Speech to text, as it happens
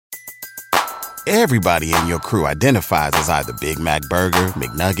Everybody in your crew identifies as either Big Mac Burger,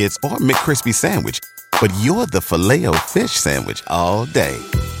 McNuggets, or McCrispy Sandwich. But you're the Filet-O-Fish Sandwich all day.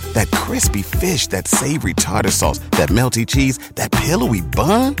 That crispy fish, that savory tartar sauce, that melty cheese, that pillowy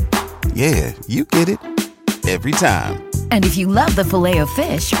bun. Yeah, you get it. Every time. And if you love the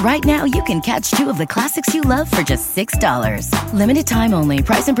Filet-O-Fish, right now you can catch 2 of the classics you love for just $6. Limited time only.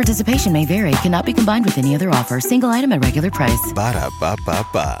 Price and participation may vary. Cannot be combined with any other offer. Single item at regular price.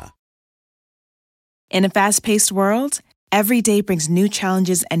 Ba-da-ba-ba-ba. In a fast-paced world, every day brings new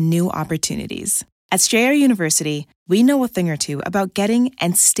challenges and new opportunities. At Strayer University, we know a thing or two about getting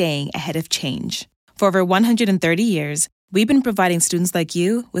and staying ahead of change. For over 130 years, we've been providing students like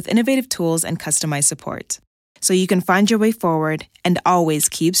you with innovative tools and customized support, so you can find your way forward and always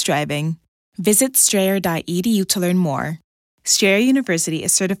keep striving. Visit strayer.edu to learn more. Strayer University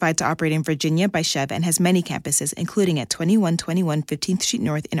is certified to operate in Virginia by Chev and has many campuses, including at 2121 15th Street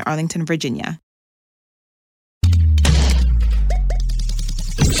North in Arlington, Virginia.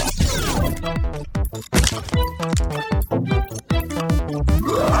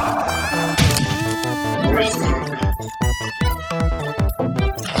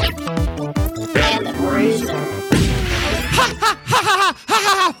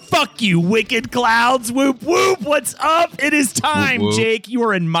 Fuck you, wicked clouds. Whoop, whoop. What's up? It is time, whoop, whoop. Jake. You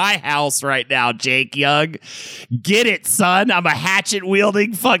are in my house right now, Jake Young. Get it, son. I'm a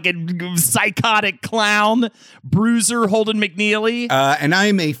hatchet-wielding fucking psychotic clown bruiser holding McNeely. And I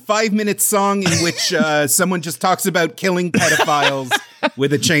am a 5-minute song in which someone just talks about killing pedophiles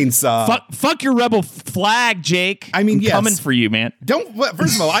with a chainsaw. Fuck your rebel flag, Jake. I mean, I'm yes. coming for you, man.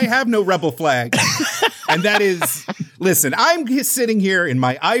 First of all, I have no rebel flag. And that is, listen, I'm sitting here in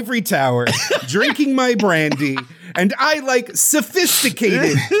my ivory tower, drinking my brandy, and I like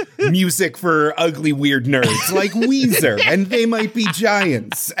sophisticated music for ugly, weird nerds like Weezer, and They Might Be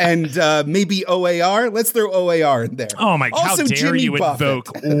Giants, and maybe OAR. Let's throw OAR in there. Oh my God, how dare Jimmy you Buffett.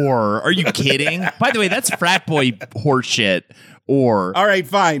 invoke or? Are you kidding? By the way, that's frat boy horseshit. Or all right,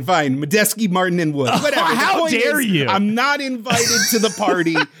 fine. Medeski, Martin, and Wood. Whatever. How dare you? I'm not invited to the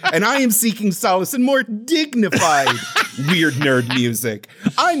party, and I am seeking solace in more dignified weird nerd music.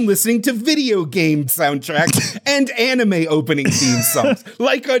 I'm listening to video game soundtracks and anime opening theme songs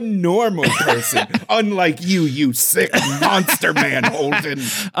like a normal person, unlike you sick monster man, Holden.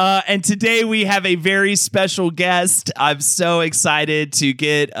 And today we have a very special guest. I'm so excited to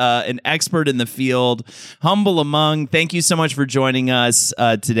get an expert in the field, humble among. Thank you so much for joining us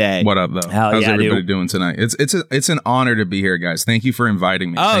today. What up, though? How's everybody doing tonight? It's an honor to be here, guys. Thank you for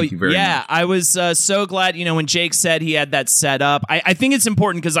inviting me. Thank you very much. I was so glad, when Jake said he had that set up. I think it's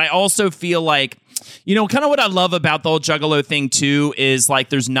important because I also feel like, kind of what I love about the whole Juggalo thing, too, is like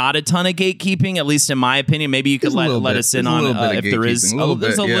there's not a ton of gatekeeping, at least in my opinion. Maybe you could let us in on if there is. There's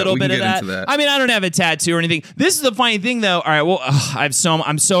a little bit of that. I mean, I don't have a tattoo or anything. This is the funny thing, though. All right, well, I'm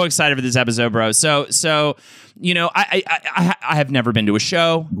so excited for this episode, bro. So I have never been to a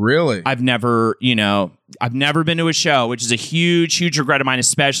show. Really? I've never been to a show, which is a huge regret of mine,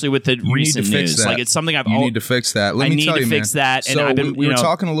 especially with the recent news. Like, it's something you need to fix that. Let me tell you, man. fix that. And so we were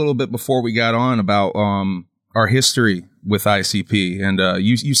talking a little bit before we got on about our history with ICP, and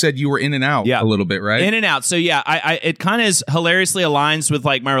you said you were in and out a little bit, right? In and out. So I it kind of is hilariously aligns with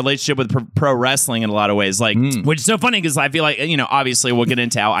like my relationship with pro wrestling in a lot of ways. Like, which is so funny because I feel like obviously we'll get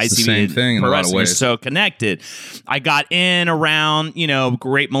into how ICP and pro wrestling are so connected. I got in around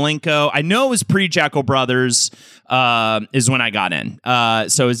Great Malenko. I know it was pre Jackal Brothers. Is when I got in.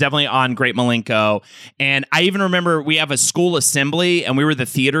 So it was definitely on Great Malenko. And I even remember we have a school assembly and we were the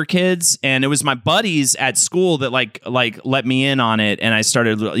theater kids. And it was my buddies at school that like let me in on it. And I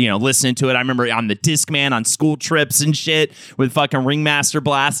started, listening to it. I remember on the Discman on school trips and shit with fucking Ringmaster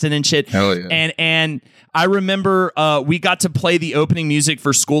blasting and shit. Hell yeah. And I remember we got to play the opening music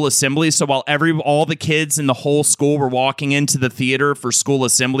for school assembly. So while all the kids in the whole school were walking into the theater for school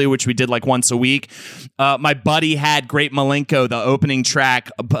assembly, which we did like once a week, my buddy had Great Malenko, the opening track,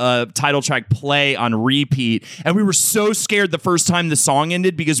 title track, play on repeat, and we were so scared the first time the song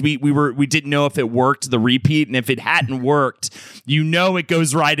ended because we didn't know if it worked, the repeat, and if it hadn't worked, it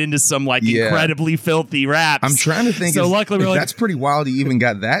goes right into some incredibly filthy raps. I'm trying to think. So luckily, that's pretty wild. You even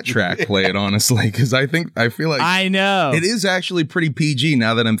got that track played, honestly, because I think feel like I know it is actually pretty PG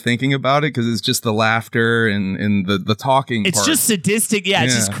now that I'm thinking about it, because it's just the laughter and the talking. It's part. Just sadistic. Yeah,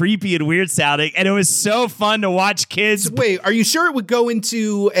 it's just creepy and weird sounding, and it was so fun to watch kids. So wait, are you sure it would go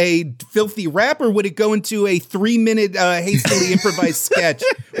into a filthy rap, or would it go into a 3-minute hastily improvised sketch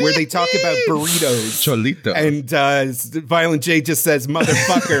where they talk about burritos? Cholito. And Violent J just says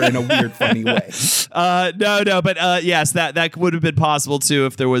motherfucker in a weird, funny way. No, but yes, that would have been possible too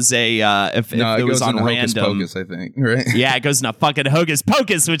if there was a if it was on random. Hocus Pocus, I think, right? Yeah, it goes into fucking Hocus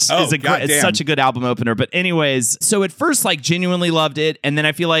Pocus, which is it's such a good album opener. But anyways, so at first, like, genuinely loved it, and then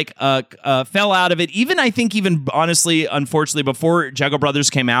I feel like fell out of it. Even honestly, unfortunately, before Juggle Brothers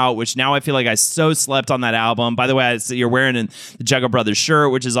came out, which now I feel like I so slept on that album. By the way, you're wearing the Juggle Brothers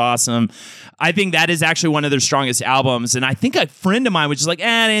shirt, which is awesome. I think that is actually one of their strongest albums, and I think a friend of mine was just like, it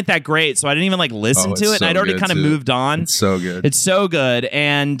ain't that great, so I didn't even like listen to it, and I'd already kind of moved on. It's so good. It's so good.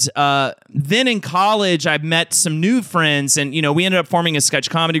 And then in college, I met some new friends, and we ended up forming a sketch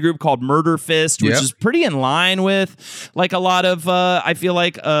comedy group called Murder Fist, which is pretty in line with like a lot of I feel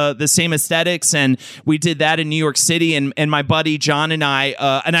like the same aesthetics, and we did that in New York City. And my buddy John and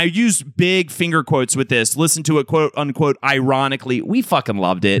I use big finger quotes with this, listen to it quote unquote ironically, we fucking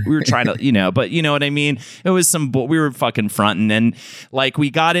loved it. We were trying to but you know what I mean, it was we were fucking fronting, and like we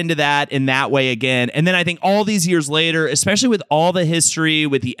got into that in that way again. And then I think all these years later, especially with all the history,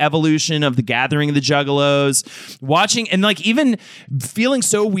 with the evolution of the Gathering of the Juggalos, watching and like even feeling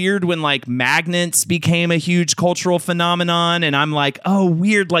so weird when like magnets became a huge cultural phenomenon, and I'm like, oh,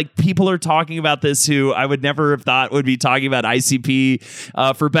 weird, like people are talking about this who I would never have thought would be talking about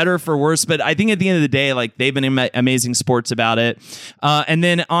ICP, for better or for worse. But I think at the end of the day, like they've been amazing sports about it, and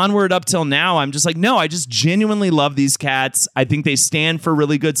then onward up till now, I'm just like, no, I just genuinely love these cats. I think they stand for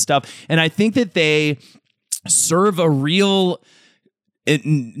really good stuff, and I think that they serve a real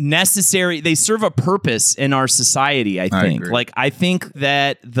they serve a purpose in our society. I think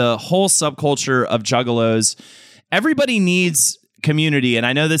that the whole subculture of juggalos, everybody needs community, and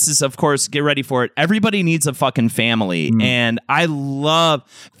I know this is, of course, get ready for it, everybody needs a fucking family, and I love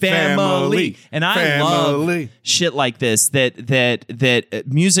family. And I love shit like this, that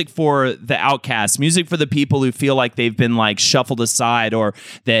music for the outcasts, music for the people who feel like they've been like shuffled aside, or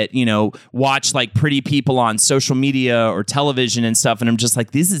that watch like pretty people on social media or television and stuff, and I'm just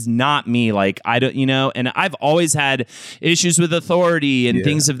like, this is not me. Like, I don't, and I've always had issues with authority and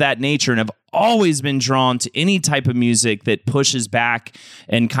things of that nature, and I've always been drawn to any type of music that pushes back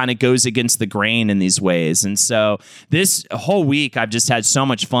and kind of goes against the grain in these ways. And so this whole week I've just had so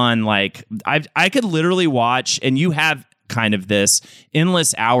much fun. Like I could literally watch, and you have kind of this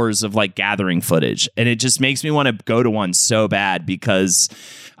endless hours of like gathering footage, and it just makes me want to go to one so bad, because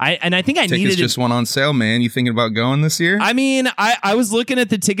I think I needed just one on sale, man. You thinking about going this year? I mean, I was looking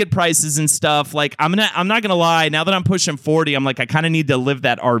at the ticket prices and stuff. Like, I'm not gonna lie. Now that I'm pushing 40, I'm like, I kind of need to live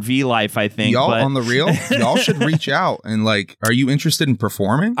that RV life, I think. Y'all on the real, y'all should reach out and like, are you interested in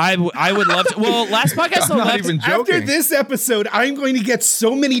performing? I would love to. Well, last podcast I'm not even joking. After this episode, I'm going to get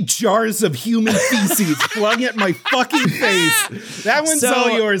so many jars of human feces flung at my fucking face. That one's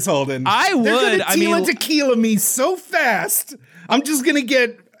all yours, Holden. I would. They're gonna tequila me so fast. I'm just gonna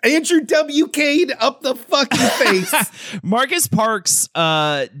get Andrew WK'd up the fucking face. Marcus Parks,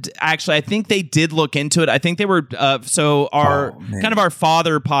 actually, I think they did look into it. I think they were, kind of our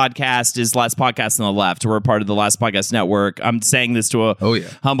father podcast is Last Podcast on the Left. We're a part of the Last Podcast Network. I'm saying this to a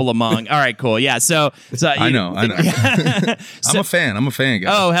humble among. All right, cool. Yeah, so I know. I'm a fan. I'm a fan, guy.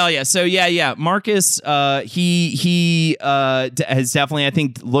 Oh, hell yeah. So yeah. Marcus, he has definitely, I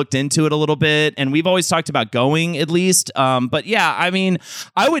think, looked into it a little bit, and we've always talked about going at least. But yeah, I mean,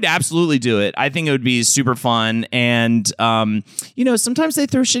 I would absolutely do it. I think it would be super fun. And, sometimes they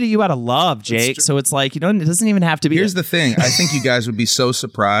throw shit at you out of love, Jake. So it's like, it doesn't even have to be. Here's the thing. I think you guys would be so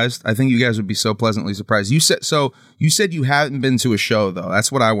surprised. I think you guys would be so pleasantly surprised. You said you haven't been to a show, though.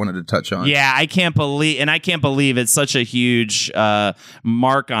 That's what I wanted to touch on. Yeah, I can't believe it's such a huge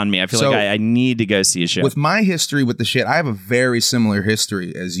mark on me. I feel like I need to go see a show. With my history with the shit, I have a very similar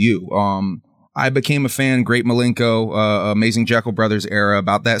history as you. I became a fan, Great Malenko, Amazing Jekyll Brothers era,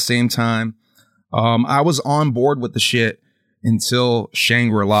 about that same time. I was on board with the shit until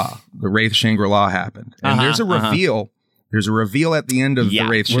Shangri-La, the Wraith Shangri-La happened. And there's a reveal. There's a reveal at the end of the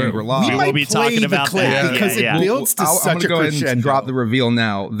Wraith Shangri-La. We might be talking about the clip that because it builds to such a crescendo. I'm going to go ahead and drop the reveal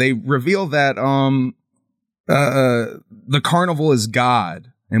now. They reveal that the carnival is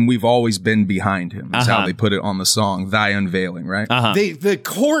God, and we've always been behind him. That's how they put it on the song, Thy Unveiling, right? The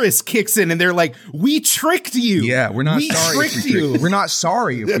chorus kicks in, and they're like, we tricked you. Yeah, we're not sorry if we tricked you. We're not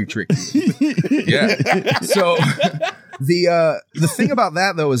sorry if we tricked you. Yeah. So The thing about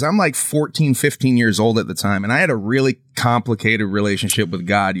that, though, is I'm like 14, 15 years old at the time, and I had a really complicated relationship with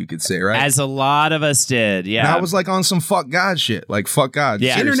God, you could say, right? As a lot of us did, yeah. And I was like on some fuck God shit, like fuck God.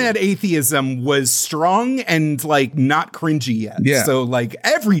 Yeah. Internet atheism was strong and like not cringy yet. Yeah. So like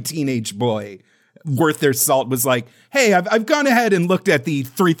every teenage boy worth their salt was like, hey, I've gone ahead and looked at the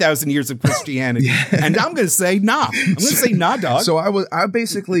 3,000 years of Christianity, and I'm going to say nah. I'm going to say nah, dog. So I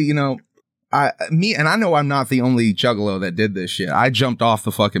basically, you know, I know I'm not the only juggalo that did this shit. I jumped off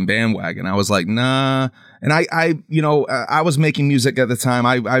the fucking bandwagon. I was like, nah. And I was making music at the time.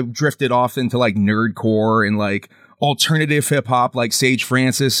 I drifted off into like nerdcore and like alternative hip hop, like Sage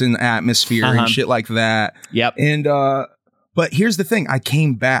Francis and Atmosphere and shit like that. Yep. And, but here's the thing. I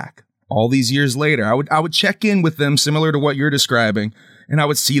came back all these years later. I would check in with them similar to what you're describing. And I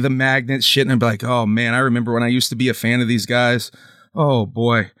would see the Magnet shit and I'd be like, oh man, I remember when I used to be a fan of these guys. Oh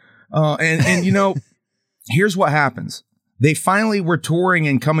boy. And you know, here's what happens. They finally were touring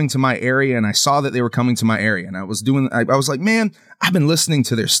and coming to my area, and I saw that they were coming to my area, and I was like, man, I've been listening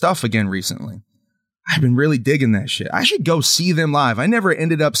to their stuff again recently. I've been really digging that shit. I should go see them live. I never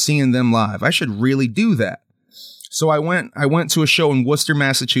ended up seeing them live. I should really do that. So I went to a show in Worcester,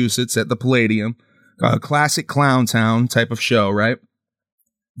 Massachusetts at the Palladium, a classic clown town type of show, right?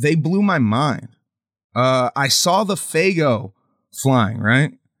 They blew my mind. I saw the Fago flying,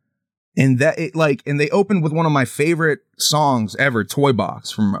 right? And they opened with one of my favorite songs ever, Toy Box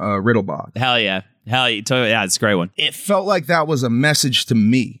from Riddlebach. Hell yeah. Yeah, it's a great one. It felt like that was a message to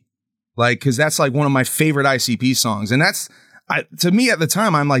me. Like, cause that's like one of my favorite ICP songs. And that's, to me at the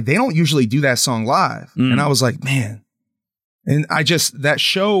time, I'm like, they don't usually do that song live. And I was like, man. And that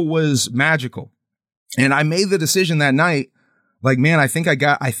show was magical. And I made the decision that night, like, man, I think I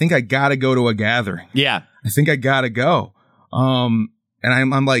gotta go to a gathering. Yeah. I think I gotta go.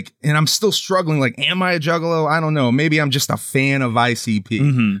 And I'm like, and I'm still struggling. Like, am I a juggalo? I don't know. Maybe I'm just a fan of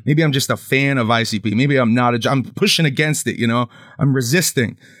ICP. Maybe I'm just a fan of ICP. Maybe I'm not I'm pushing against it. You know, I'm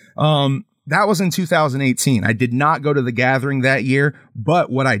resisting. That was in 2018. I did not go to the gathering that year, but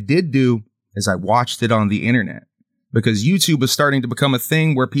what I did do is I watched it on the internet because YouTube was starting to become a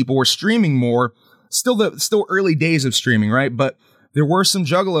thing where people were streaming more. Still early days of streaming, right? But there were some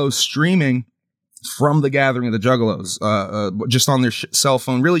juggalos streaming from the gathering of the juggalos, just on their cell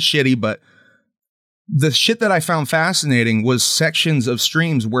phone, really shitty. But the shit that I found fascinating was sections of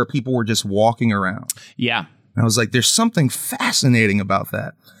streams where people were just walking around. Yeah. And I was like, there's something fascinating about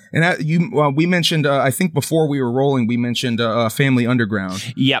that. And we mentioned, I think before we were rolling, we mentioned Family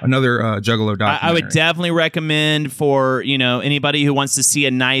Underground. Yep. Another Juggalo documentary. I would definitely recommend for, you know, anybody who wants to see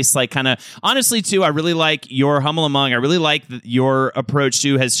a nice, like, kind of, honestly, too, I really like your Humble Among. I really like your approach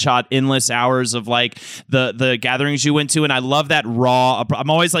to has shot endless hours of, like, the gatherings you went to. And I love that raw, I'm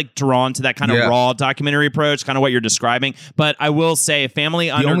always, like, drawn to that kind of raw documentary approach, kind of what you're describing. But I will say Family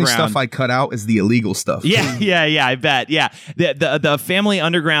Underground. The only stuff I cut out is the illegal stuff. Yeah, I bet. Yeah. The Family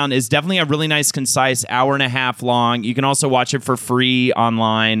Underground is definitely a really nice, concise hour and a half long. You can also watch it for free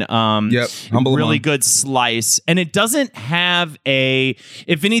online. Really good slice. And it doesn't have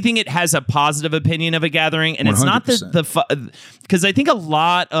if anything, it has a positive opinion of a gathering. And 100%. It's not because I think a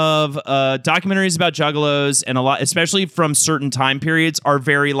lot of documentaries about juggalos and a lot, especially from certain time periods, are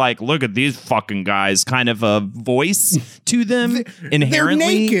very like, look at these fucking guys, kind of a voice to them inherently.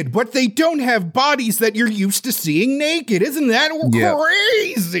 They're naked, but they don't have bodies that you're used to seeing naked. Isn't that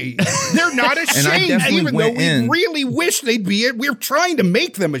crazy? They're not ashamed, even though we really wish they'd be. We're trying to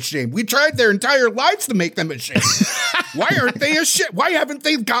make them ashamed. We tried their entire lives to make them ashamed. Why aren't they ashamed? Why haven't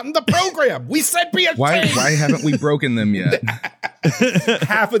they gotten the program? We said be ashamed. Why haven't we broken them yet?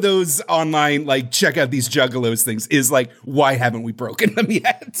 Half of those online, like, check out these juggalos things is like, why haven't we broken them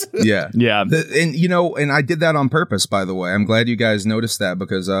yet? Yeah. And I did that on purpose, by the way. I'm glad you guys noticed that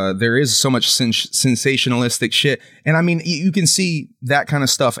because there is so much sensationalistic shit. And I mean, you can see that kind of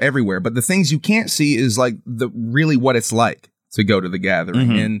stuff everywhere, but the things you can't see is like really what it's like to go to the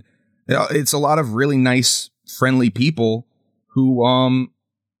gathering. And it's a lot of really nice, friendly people who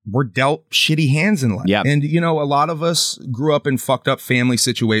were dealt shitty hands in life. Yep. And, you know, a lot of us grew up in fucked up family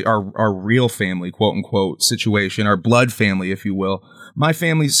situation, our real family, quote unquote, situation, our blood family, if you will. My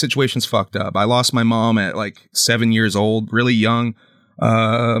family situation's fucked up. I lost my mom at like 7 years old, really young.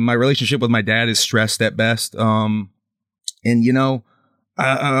 My relationship with my dad is stressed at best. And, you know,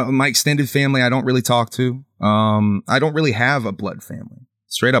 my extended family, I don't really talk to. I don't really have a blood family.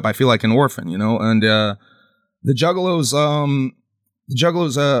 Straight up, I feel like an orphan, you know? And the juggalos,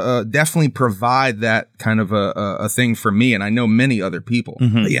 Juggalos definitely provide that kind of a thing for me, and I know many other people.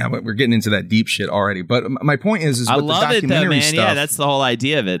 But yeah, we're getting into that deep shit already. But my point is I with love the documentary it though, man. stuff, Yeah, that's the whole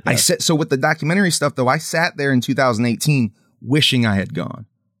idea of it. So with the documentary stuff, though, I sat there in 2018 wishing I had gone,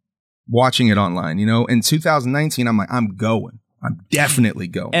 watching it online. In 2019, I'm like, I'm going. I'm definitely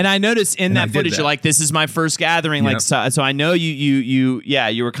going. And I noticed in that footage, you're like, this is my first gathering. Yep. Like, so I know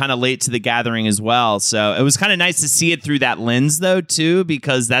you were kind of late to the gathering as well. So it was kind of nice to see it through that lens though, too,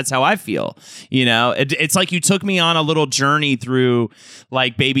 because that's how I feel. It's like you took me on a little journey through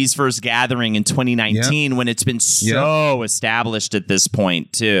like Baby's first gathering in 2019 when it's been so established at this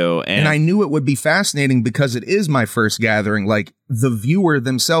point too. And I knew it would be fascinating because it is my first gathering. Like the viewer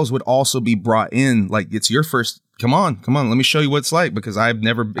themselves would also be brought in. Like it's your first. Come on. Let me show you what it's like because I've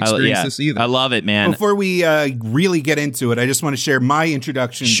never experienced this either. I love it, man. Before we really get into it, I just want to share my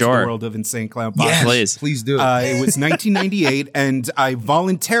introduction to the world of Insane Clown Posse. Yes, please do. It was 1998, and I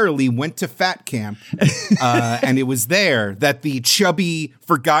voluntarily went to Fat Camp, and it was there that the chubby,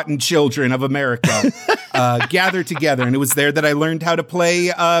 forgotten children of America gathered together, and it was there that I learned how to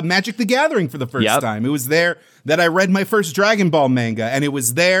play Magic the Gathering for the first time. It was there that I read my first Dragon Ball manga, and it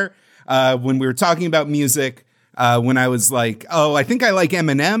was there when we were talking about music. When I was like, I think I like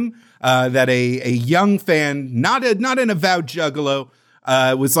Eminem, that a young fan, not an avowed juggalo,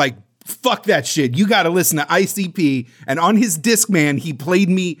 was like, fuck that shit. You got to listen to ICP. And on his Discman, he played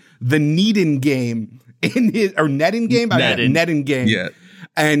me the Needin game Neddin game? Neddin game. Yeah.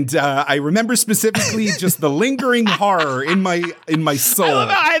 And I remember specifically just the lingering horror in my soul. I love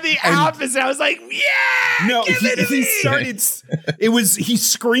how I had the opposite. I was like, yeah, no, he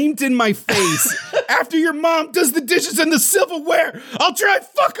screamed in my face, after your mom does the dishes and the silverware, I'll try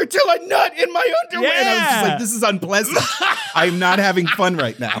fuck her till I nut in my underwear. Yeah. And I was just like, this is unpleasant. I'm not having fun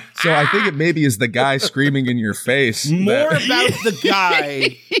right now. So I think it maybe is the guy screaming in your face. More about the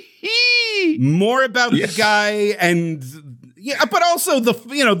guy. More about the guy and... Yeah, but also the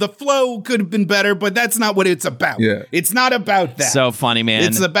flow could have been better, but that's not what it's about. Yeah. It's not about that. So funny, man.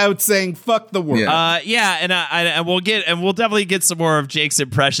 It's about saying fuck the world. And we'll definitely get some more of Jake's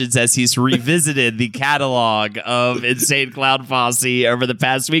impressions as he's revisited the catalog of Insane Clown Posse over the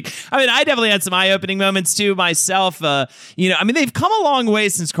past week. I mean, I definitely had some eye-opening moments too myself. They've come a long way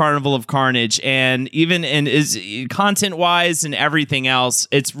since Carnival of Carnage, and even is content-wise and everything else,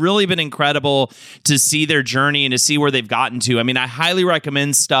 it's really been incredible to see their journey and to see where they've gotten to. I mean, I highly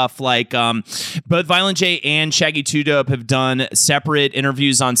recommend stuff like both Violent J and Shaggy 2 Dope have done separate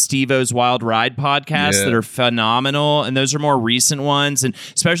interviews on Steve-O's Wild Ride podcast that are phenomenal, and those are more recent ones, and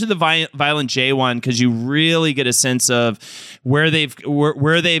especially the Violent J one, because you really get a sense of where they've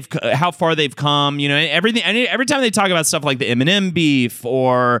how far they've come. Everything. And every time they talk about stuff like the Eminem beef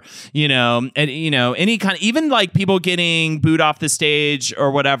or any kind of, even like people getting booed off the stage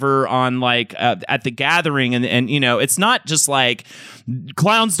or whatever on like at the gathering, and it's not just like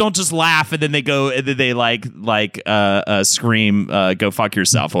clowns don't just laugh and then they go and then they scream go fuck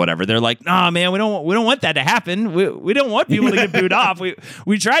yourself or whatever. They're like, nah, man, we don't want that to happen. We don't want people to get booed off. We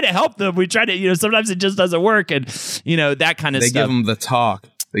try to help them. We try to, sometimes it just doesn't work, and that kind of stuff. They give them the talk.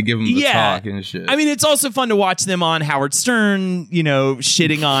 They give them the talk and shit. I mean, it's also fun to watch them on Howard Stern,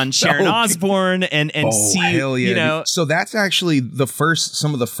 shitting on Sharon Osbourne and see, hell yeah, So that's actually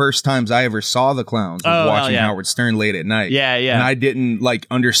some of the first times I ever saw the clowns was watching Howard Stern late at night. Yeah. And I didn't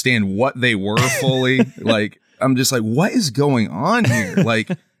understand what they were fully. I'm just like, what is going on here?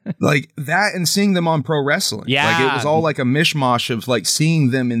 Like that, and seeing them on pro wrestling. Yeah. It was all like a mishmash of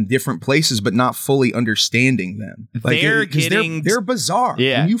seeing them in different places, but not fully understanding them. They're bizarre.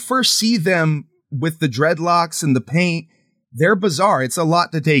 Yeah. When you first see them with the dreadlocks and the paint, they're bizarre. It's a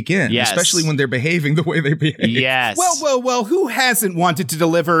lot to take in, especially when they're behaving the way they behave. Yes. Well, who hasn't wanted to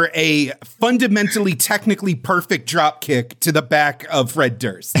deliver a fundamentally technically perfect drop kick to the back of Fred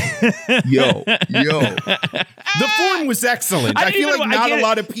Durst? Yo. The form was excellent. I feel like not a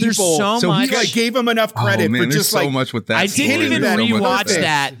lot of people gave him enough credit for just so much with that. I didn't even rewatch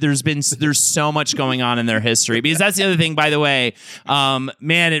that. There's so much going on in their history, because that's the other thing, by the way.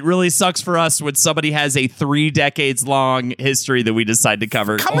 Man, it really sucks for us when somebody has a 3 decades long history that we decide to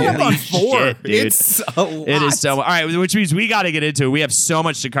cover. Coming up on 4. Shit, dude. It's a lot. It is so much. All right, which means we got to get into it. We have so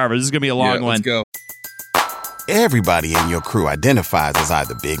much to cover. This is going to be a long one. Let's go. Everybody in your crew identifies as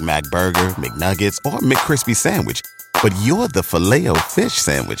either Big Mac Burger, McNuggets, or McCrispy Sandwich. But you're the Filet-O-Fish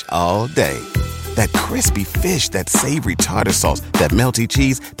Sandwich all day. That crispy fish, that savory tartar sauce, that melty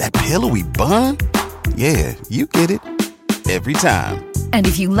cheese, that pillowy bun. Yeah, you get it. Every time. And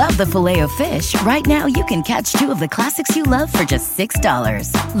if you love the Filet-O-Fish, right now you can catch 2 of the classics you love for just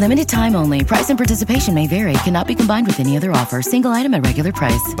 $6. Limited time only. Price and participation may vary. Cannot be combined with any other offer. Single item at regular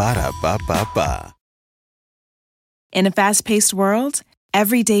price. Ba-da-ba-ba-ba. In a fast-paced world,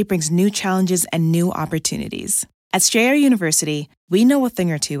 every day brings new challenges and new opportunities. At Strayer University, we know a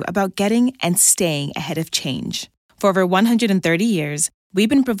thing or two about getting and staying ahead of change. For over 130 years, we've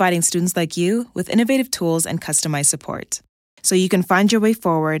been providing students like you with innovative tools and customized support, so you can find your way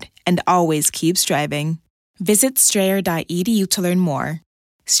forward and always keep striving. Visit strayer.edu to learn more.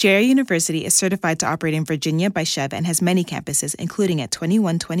 Strayer University is certified to operate in Virginia by Chev and has many campuses, including at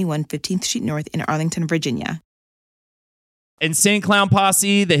 2121 15th Street North in Arlington, Virginia. Insane Clown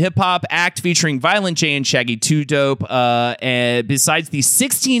Posse, the hip-hop act featuring Violent J and Shaggy 2 Dope. And besides the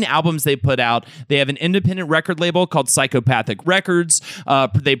 16 albums they put out, they have an independent record label called Psychopathic Records.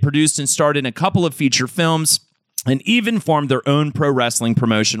 They produced and starred in a couple of feature films, and even formed their own pro wrestling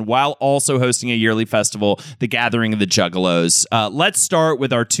promotion while also hosting a yearly festival, The Gathering of the Juggalos. Let's start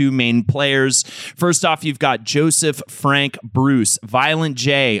with our 2 main players. First off, you've got Joseph Frank Bruce, Violent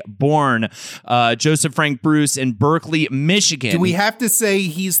J, born Joseph Frank Bruce in Berkeley, Michigan. Do we have to say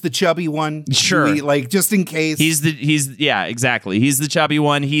he's the chubby one? Sure. Just in case. Yeah, exactly. He's the chubby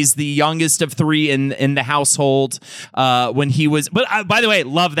one. He's the youngest of 3 in the household. When he was, but by the way,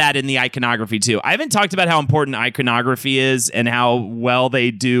 love that in the iconography too. I haven't talked about how important iconography is and how well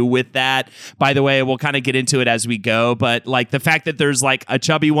they do with that. By the way, we'll kind of get into it as we go, but like the fact that there's like a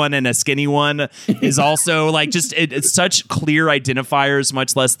chubby one and a skinny one is also like just it's such clear identifiers,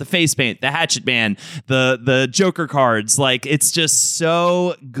 much less the face paint, the hatchet band, the Joker cards. Like it's just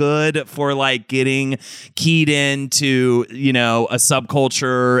so good for like getting keyed into, you know, a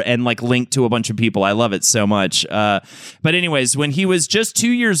subculture and like linked to a bunch of people. I love it so much. But anyways, when he was just 2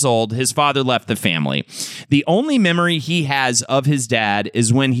 years old, his father left the family. The only memory he has of his dad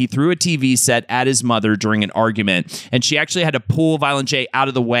is when he threw a TV set at his mother during an argument, and she actually had to pull Violent J out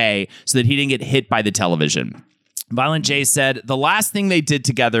of the way so that he didn't get hit by the television. Violent J said the last thing they did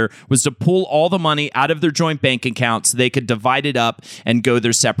together was to pull all the money out of their joint bank account so they could divide it up and go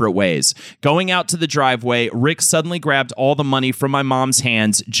their separate ways. Going out to the driveway, Rick suddenly grabbed all the money from my mom's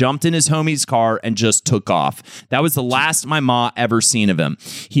hands, jumped in his homie's car, and just took off. That was the last my ma ever seen of him.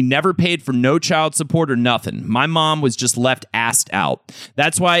 He never paid for no child support or nothing. My mom was just left assed out.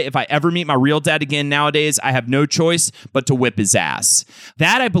 That's why if I ever meet my real dad again nowadays, I have no choice but to whip his ass.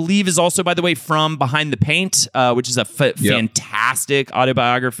 That, I believe, is also, by the way, from Behind the Paint, which is a fantastic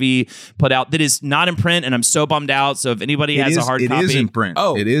autobiography put out that is not in print, and I'm so bummed out. So if anybody has a hard copy, it is in print.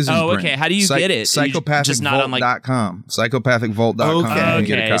 It is in print. Okay. How do you get it? Psychopathicvault.com. Psychopathicvault.com.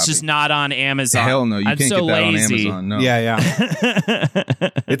 Okay, it's just not on Amazon. Hell no, you can't so get that lazy. on Amazon. No. Yeah.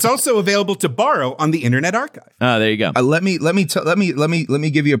 It's also available to borrow on the Internet Archive. Oh, there you go. Let me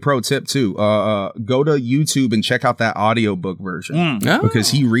give you a pro tip too. Go to YouTube and check out that audiobook version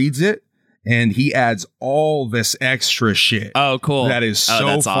because he reads it. And he adds all this extra shit. Oh, cool. That is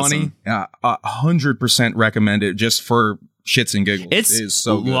so funny. Awesome. 100% recommend it just for shits and giggles. It is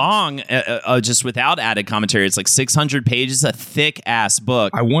so long, just without added commentary. It's like 600 pages, a thick ass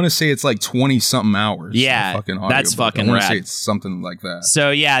book. I want to say it's like 20 something hours. Yeah, that's fucking rad. I want to say it's something like that. So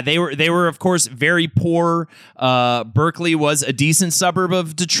yeah, they were of course very poor. Berkeley was a decent suburb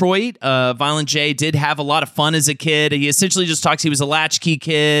of Detroit. Violent J did have a lot of fun as a kid. He essentially just talks. He was a latchkey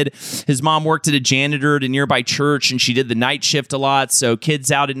kid. His mom worked at a janitor at a nearby church, and she did the night shift a lot. So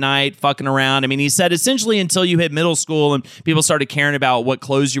kids out at night, fucking around. I mean, he said essentially until you hit middle school and people started caring about what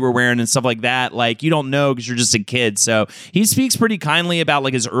clothes you were wearing and stuff like that, like you don't know because you're just a kid. So he speaks pretty kindly about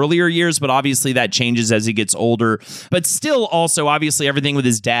like his earlier years, but obviously that changes as he gets older. But still, also obviously everything with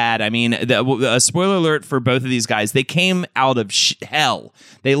his dad. I mean, a spoiler alert for both of these guys: they came out of hell.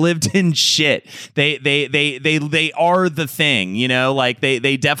 They lived in shit. They are the thing, you know. Like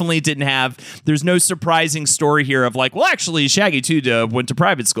they definitely didn't have. There's no surprising story here of like, well, actually, Shaggy 2 Dope went to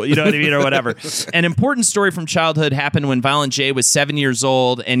private school, you know what I mean, or whatever. An important story from childhood happened when Violent J was 7 years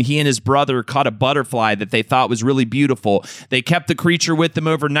old, and he and his brother caught a butterfly that they thought was really beautiful. They kept the creature with them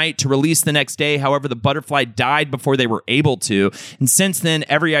overnight to release the next day. However, the butterfly died before they were able to. And since then,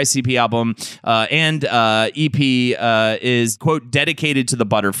 every ICP album and EP is, quote, dedicated to the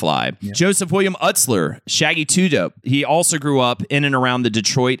butterfly. Yeah. Joseph William Utzler, Shaggy 2 Dope. He also grew up in and around the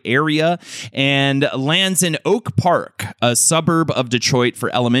Detroit area and lands in Oak Park, a suburb of Detroit,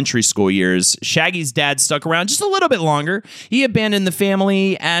 for elementary school years. Shaggy's dad stuck around just a little bit longer. longer. He abandoned the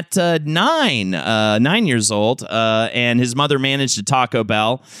family at 9 years old, and his mother managed a Taco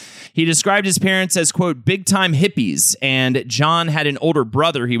Bell. He described his parents as, quote, big-time hippies, and John had an older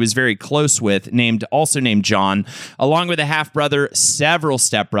brother he was very close with, also named John, along with a half-brother, several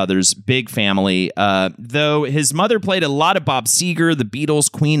stepbrothers, big family. Though his mother played a lot of Bob Seger, the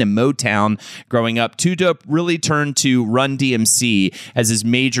Beatles, Queen, and Motown growing up, Two Dope really turned to Run DMC as his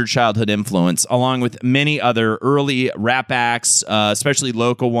major childhood influence, along with many other early rap acts, especially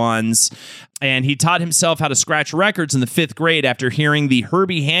local ones. And he taught himself how to scratch records in the 5th grade after hearing the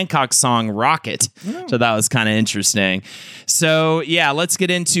Herbie Hancock song Rocket. Oh. So that was kind of interesting. So, yeah, let's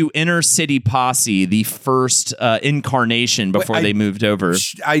get into Inner City Posse, the first incarnation before they moved over.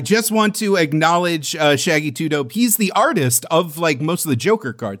 I just want to acknowledge Shaggy 2 Dope. He's the artist of like most of the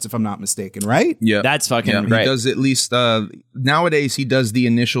Joker cards, if I'm not mistaken, right? Yeah. That's fucking great. He does at least, nowadays, he does the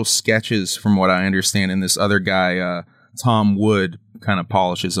initial sketches, from what I understand, and this other guy, Tom Wood, kind of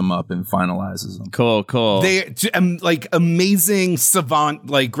polishes them up and finalizes them. Cool. They like amazing savant,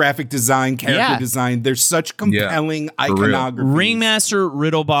 like graphic design, character design. There's such compelling iconography. Ringmaster,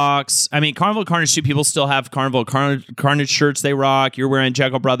 Riddlebox. I mean, Carnival Carnage too. People still have Carnival Carnage shirts they rock. You're wearing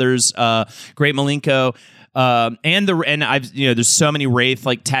Jekyll Brothers, Great Malenko. And I've there's so many Wraith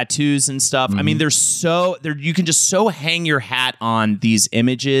like tattoos and stuff. Mm-hmm. I mean, you can just so hang your hat on these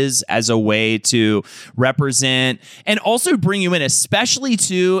images as a way to represent and also bring you in, especially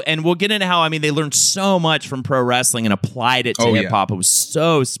to, and we'll get into how they learned so much from pro wrestling and applied it to hip hop. It was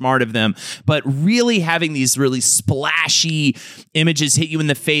so smart of them, but really having these really splashy images hit you in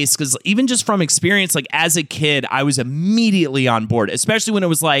the face, because even just from experience, like as a kid, I was immediately on board, especially when it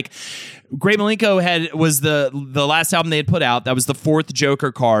was like Great Malenko was the last album they had put out. That was the 4th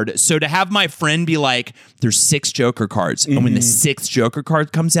Joker card. So to have my friend be like, there's 6 Joker cards. Mm-hmm. And when the 6th Joker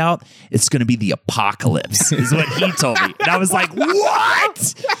card comes out, it's going to be the apocalypse, is what he told me. And I was like,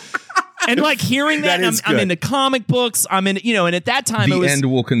 what? And like hearing that I'm in the comic books. I'm in, and at that time the it was end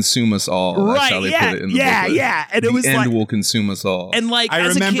will consume us all. That's right? How they put it in the booklet. Yeah. And it was the end will consume us all. And like, I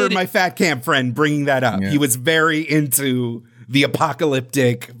remember my fat camp friend bringing that up. Yeah. He was very into the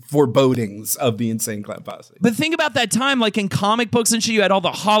apocalyptic forebodings of the Insane Clown Posse. But think about that time, like in comic books and shit, you had all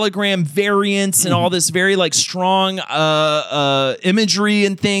the hologram variants and all this very like strong imagery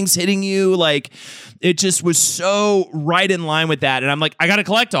and things hitting you. Like it just was so right in line with that. And I'm like, I got to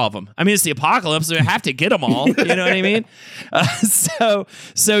collect all of them. I mean, it's the apocalypse, so I have to get them all. You know what I mean?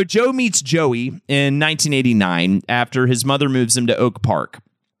 So Joe meets Joey in 1989 after his mother moves him to Oak Park.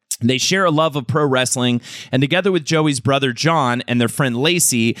 They share a love of pro wrestling, and together with Joey's brother John and their friend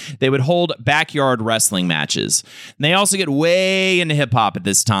Lacey, they would hold backyard wrestling matches. And they also get way into hip-hop at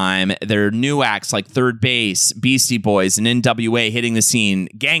this time. There are new acts like Third Base, Beastie Boys, and NWA hitting the scene,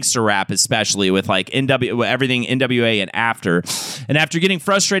 gangster rap especially, with like everything NWA and after. And after getting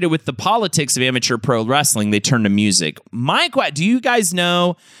frustrated with the politics of amateur pro wrestling, they turn to music. Do you guys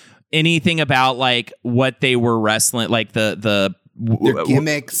know anything about like what they were wrestling, like the their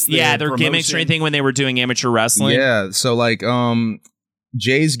gimmicks, their gimmicks or anything when they were doing amateur wrestling? Yeah, so like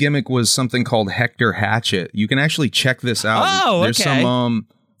Jay's gimmick was something called Hector Hatchet. You can actually check this out. Oh, There's okay. some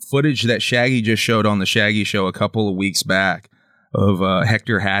footage that Shaggy just showed on the Shaggy Show a couple of weeks back of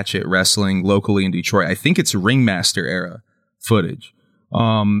Hector Hatchet wrestling locally in Detroit. I think it's Ringmaster era footage.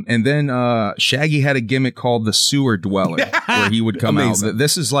 And then Shaggy had a gimmick called the Sewer Dweller, where he would come out.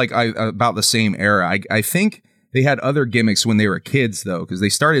 This is like about the same era. I think they had other gimmicks when they were kids, though, because they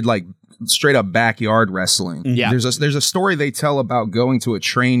started like straight up backyard wrestling. Yeah. There's a story they tell about going to a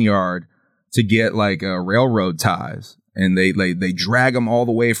train yard to get like railroad ties, and they drag them all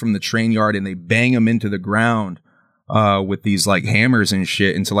the way from the train yard and they bang them into the ground with these like hammers and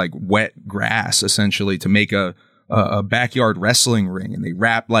shit into like wet grass, essentially, to make a backyard wrestling ring. And they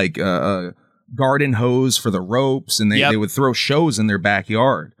wrap like a garden hose for the ropes, and they would throw shows in their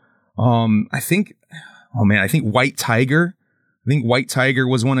backyard. I think White Tiger. I think White Tiger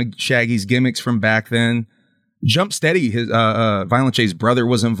was one of Shaggy's gimmicks from back then. Jump Steady, his Violent J's brother,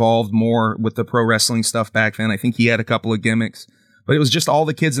 was involved more with the pro wrestling stuff back then. I think he had a couple of gimmicks. But it was just all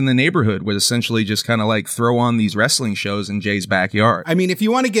the kids in the neighborhood would essentially just kind of like throw on these wrestling shows in Jay's backyard. I mean, if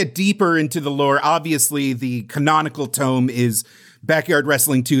you want to get deeper into the lore, obviously the canonical tome is Backyard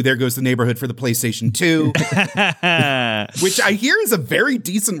Wrestling 2, There Goes the Neighborhood for the PlayStation 2, which I hear is a very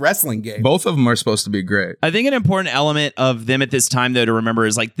decent wrestling game. Both of them are supposed to be great. I think an important element of them at this time, though, to remember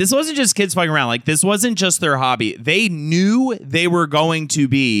is like, this wasn't just kids fucking around. Like, this wasn't just their hobby. They knew they were going to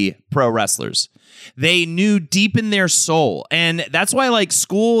be pro wrestlers. they knew deep in their soul. And that's why, like,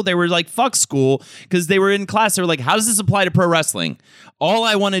 school, they were like, fuck school, because they were in class. They were like, how does this apply to pro wrestling? All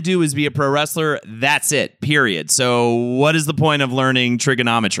I want to do is be a pro wrestler. That's it, period. So what is the point of learning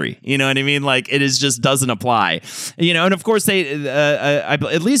trigonometry? You know what I mean? Like, it is just doesn't apply. You know, and of course they,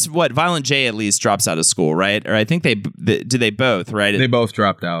 at least Violent J at least drops out of school, right? Or I think they both, right? They both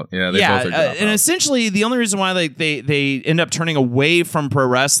dropped out. Yeah, they both are dropped and out. Essentially the only reason why they end up turning away from pro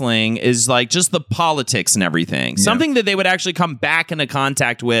wrestling is like just the politics and everything. Yeah. Something that they would actually come back into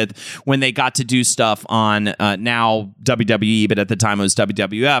contact with when they got to do stuff on now WWE, but at the time it was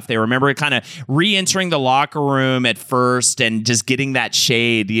WWF. They remember kind of re-entering the locker room at first and just getting that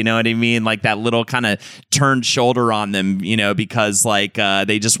shade, you know what I mean? Like that little kind of turned shoulder on them, you know, because like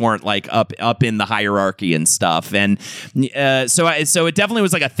they just weren't like up in the hierarchy and stuff. And so it definitely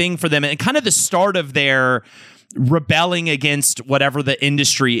was like a thing for them, and kind of the start of their rebelling against whatever the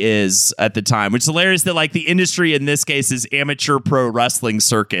industry is at the time, which is hilarious that like the industry in this case is amateur pro wrestling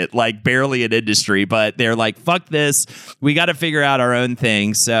circuit, like barely an industry, but they're like, fuck this, we got to figure out our own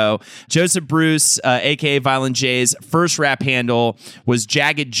thing. So Joseph Bruce, aka Violent J's first rap handle was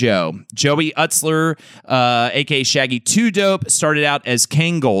Jagged Joe. Joey Utzler, aka Shaggy 2 Dope, started out as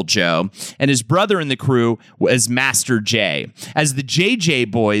Kangol Joe, and his brother in the crew was Master J. As the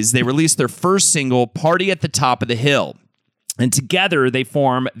JJ Boys, they released their first single, Party at the Top of the Hill. And together they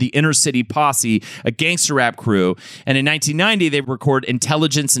form the Inner City Posse, a gangster rap crew. And in 1990, they record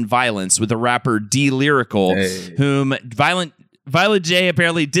Intelligence and Violence with the rapper D Lyrical, whom Violent J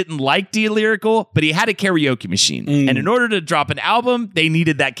apparently didn't like D Lyrical, but he had a karaoke machine. And in order to drop an album, they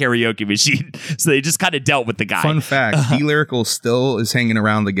needed that karaoke machine. So they just kind of dealt with the guy. Fun fact, D Lyrical still is hanging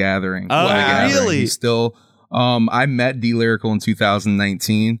around the Gathering. Oh, really? He's still, I met D Lyrical in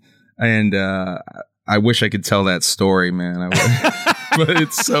 2019, and I wish I could tell that story, man. But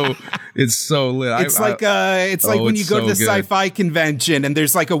it's so lit. It's like when you go to the sci-fi convention and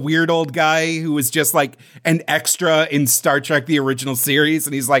there's like a weird old guy who was just like an extra in Star Trek the original series,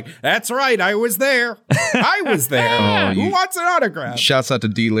 and he's like, "That's right, I was there. I was there. Who wants an autograph?" Shouts out to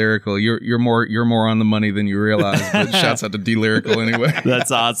D Lyrical. You're more on the money than you realize. But shouts out to D Lyrical anyway.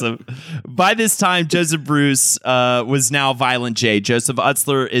 That's awesome. By this time, Joseph Bruce was now Violent J. Joseph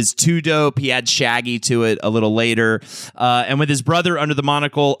Utzler is 2 Dope. He had Shaggy to it a little later, and with his brother under the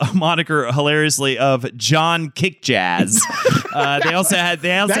moniker hilariously of John Kick Jazz. They also had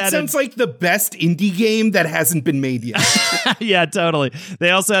sounds like the best indie game that hasn't been made yet. Yeah, totally. They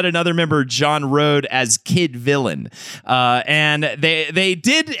also had another member, John Rode, as Kid Villain. And they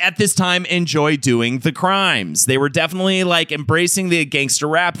did at this time enjoy doing the crimes. They were definitely like embracing the gangster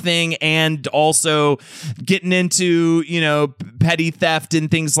rap thing and also getting into, you know, petty theft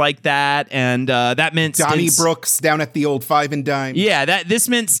and things like that. And that meant Donnie Brooks down at the old 5 and Dime. Yeah, this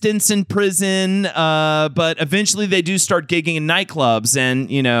meant stints in prison, but eventually they do start gigging in nightclubs,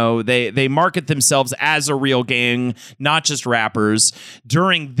 and you know they market themselves as a real gang, not just rappers.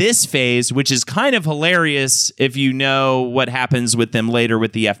 During this phase, which is kind of hilarious if you know what happens with them later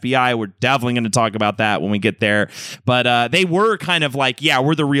with the FBI, we're definitely going to talk about that when we get there. But they were kind of like, yeah,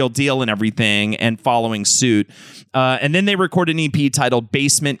 we're the real deal and everything, and following suit. And then they recorded an EP titled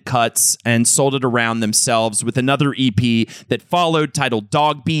Basement Cuts and sold it around themselves with another EP that followed titled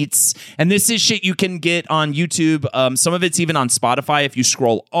Dog Beats. And this is shit you can get on YouTube. Some of it's even on Spotify. If you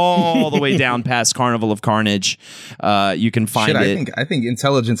scroll all the way down past Carnival of Carnage, you can find it. I think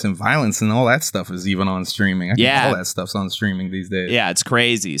Intelligence and Violence and all that stuff is even on streaming. I think all that stuff's on streaming these days. Yeah, it's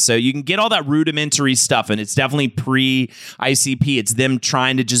crazy. So you can get all that rudimentary stuff, and it's definitely pre-ICP. It's them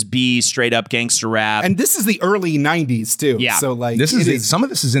trying to just be straight up gangster rap. And this is the early 90s too. Yeah. So like some of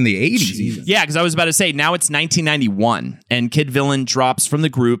this is in the 80s. Jesus. Yeah, because I was about to say, now it's 1991 and Kid Villain drops from the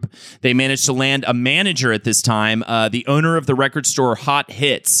group. They managed to land a manager at this time, the owner of the record store Hot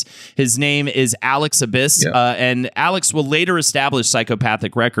Hits. His name is Alex Abyss, and Alex will later establish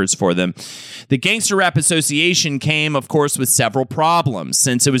Psychopathic Records for them. The Gangster Rap Association came, of course, with several problems.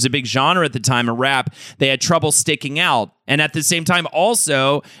 Since it was a big genre at the time of rap, they had trouble sticking out. And at the same time,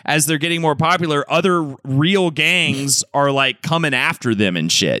 also, as they're getting more popular, other real gangs are like coming after them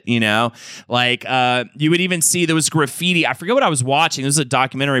and shit, you know? Like, you would even see there was graffiti. I forget what I was watching. It was a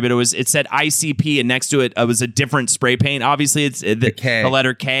documentary, but it said ICP, and next to it was a different spray paint. Obviously, it's the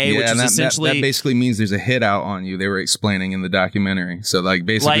letter K, which is essentially... That basically means there's a hit out on you, they were explaining in the documentary. So, like,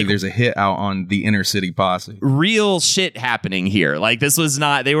 basically, there's a hit out on the Inner City Posse. Real shit happening here. Like, this was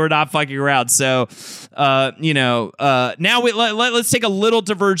not... They were not fucking around. So, Now let's take a little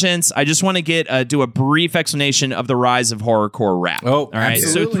divergence. I just want to do a brief explanation of the rise of horrorcore rap. Oh, all right.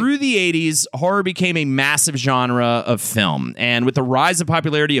 absolutely. So through the 80s, horror became a massive genre of film. And with the rise of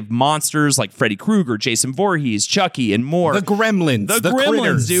popularity of monsters like Freddy Krueger, Jason Voorhees, Chucky, and more. The Gremlins. The Gremlins,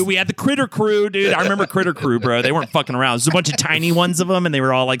 Critters. dude. We had the Critter Crew, dude. I remember Critter Crew, bro. They weren't fucking around. There's a bunch of tiny ones of them, and they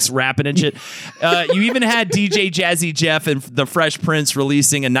were all like rapping and shit. You even had DJ Jazzy Jeff and the Fresh Prince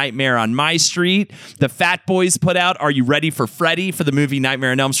releasing A Nightmare on My Street. The Fat Boys put out Are You Ready for Freddy for the movie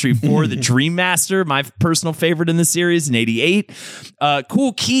Nightmare on Elm Street 4, The Dream Master, my personal favorite in the series, in 88.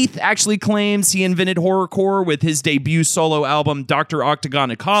 Cool Keith actually claims he invented horrorcore with his debut solo album Dr. Octagon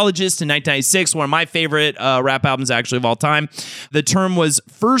Ecologist in 1996, one of my favorite rap albums actually of all time. The term was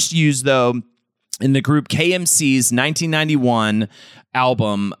first used, though, in the group KMC's 1991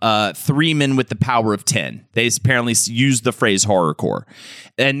 album, Three Men with the Power of 10. They apparently used the phrase horrorcore.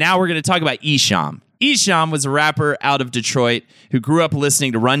 And now we're going to talk about Esham. Esham was a rapper out of Detroit who grew up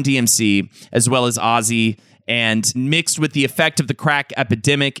listening to Run DMC as well as Ozzy, and mixed with the effect of the crack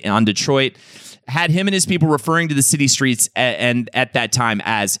epidemic on Detroit, had him and his people referring to the city streets and at that time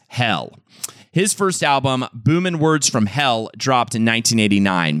as hell. His first album, Boomin' Words from Hell, dropped in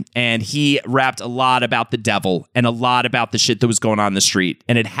 1989, and he rapped a lot about the devil and a lot about the shit that was going on in the street,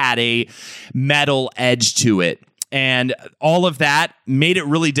 and it had a metal edge to it. And all of that made it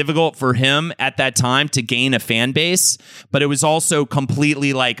really difficult for him at that time to gain a fan base, but it was also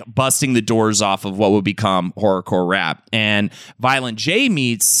completely like busting the doors off of what would become horrorcore rap. And Violent J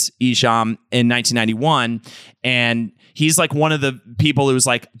meets Esham in 1991, and he's like one of the people who was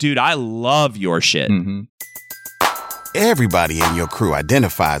like, dude, I love your shit. Mm-hmm. Everybody in your crew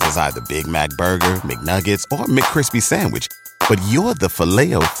identifies as either Big Mac Burger, McNuggets, or McCrispy Sandwich, but you're the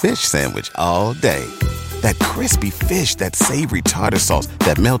Filet-O-Fish Sandwich all day. That crispy fish, that savory tartar sauce,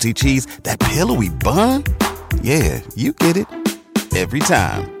 that melty cheese, that pillowy bun. Yeah, you get it. Every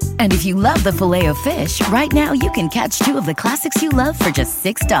time. And if you love the Filet-O-Fish, right now you can catch two of the classics you love for just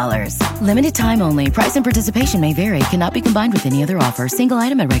 $6. Limited time only. Price and participation may vary. Cannot be combined with any other offer. Single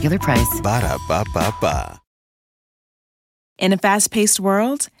item at regular price. Ba-da-ba-ba-ba. In a fast-paced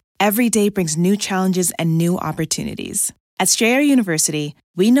world, every day brings new challenges and new opportunities. At Strayer University,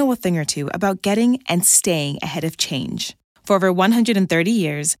 we know a thing or two about getting and staying ahead of change. For over 130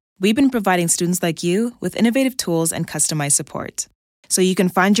 years, we've been providing students like you with innovative tools and customized support, so you can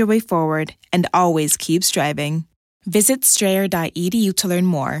find your way forward and always keep striving. Visit strayer.edu to learn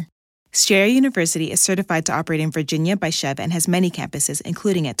more. Strayer University is certified to operate in Virginia by Chev and has many campuses,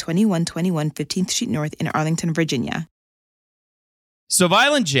 including at 2121 15th Street North in Arlington, Virginia. So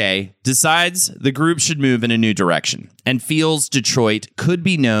Violent J decides the group should move in a new direction and feels Detroit could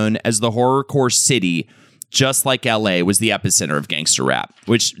be known as the horrorcore city, just like LA was the epicenter of gangster rap,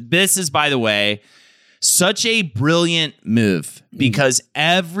 which this is, by the way, such a brilliant move because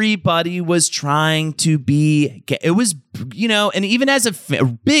everybody was trying to be, it was, you know, and even as a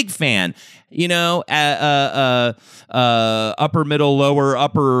big fan, you know, upper middle, lower,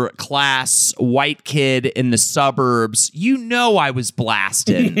 upper class white kid in the suburbs, you know, I was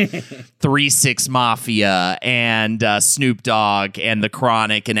blasting 3-6 Mafia and Snoop Dogg and The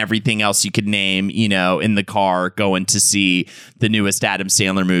Chronic and everything else you could name, you know, in the car going to see the newest Adam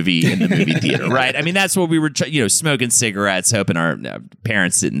Sandler movie in the movie theater, right? I mean, that's what we were, you know, smoking cigarettes, hoping our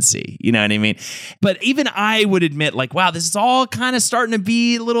parents didn't see, you know what I mean? But even I would admit, like, wow, this is all kind of starting to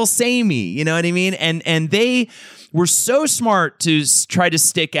be a little samey, you know what I mean? And they were so smart to try to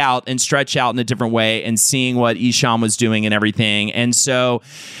stick out and stretch out in a different way and seeing what Esham was doing and everything. And so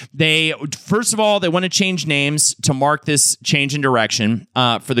they, first of all, they want to change names to mark this change in direction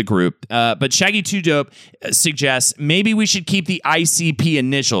for the group. But Shaggy 2 Dope suggests maybe we should keep the ICP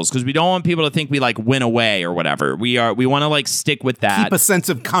initials because we don't want people to think we like went away or whatever. We want to like stick with that. Keep a sense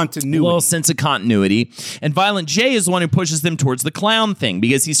of continuity. A little sense of continuity. And Violent J is the one who pushes them towards the clown thing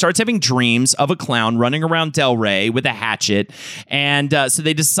because he starts having dreams of a clown running around Delray with a hatchet, and so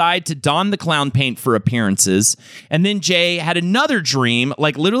they decide to don the clown paint for appearances. And then Jay had another dream,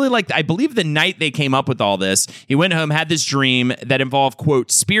 like literally, like I believe the night they came up with all this, he went home, had this dream that involved,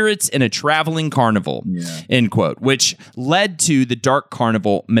 quote, spirits in a traveling carnival, end quote, which led to the Dark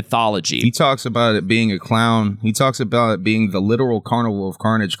Carnival mythology. He talks about it being a clown. He talks about it being the literal Carnival of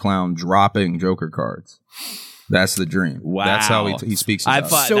Carnage clown dropping Joker cards. That's the dream. Wow. That's how he speaks about it.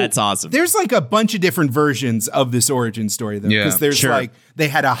 So that's awesome. There's like a bunch of different versions of this origin story, though. Because there's like, they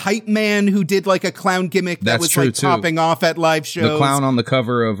had a hype man who did like a clown gimmick that was like popping off at live shows. The clown on the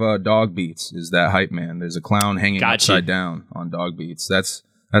cover of Dog Beats is that hype man. There's a clown hanging upside down on Dog Beats.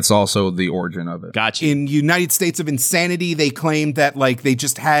 That's also the origin of it. Gotcha. In United States of Insanity, they claimed that like they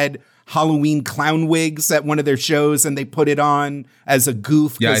just had Halloween clown wigs at one of their shows, and they put it on as a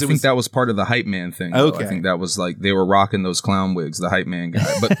goof. Yeah, I think that was part of the hype man thing. Okay. I think that was like they were rocking those clown wigs, the hype man guy.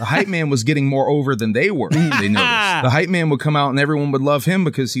 But the hype man was getting more over than they were. They noticed. The hype man would come out and everyone would love him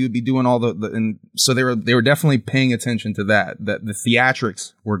because he would be doing all and so they were definitely paying attention to that the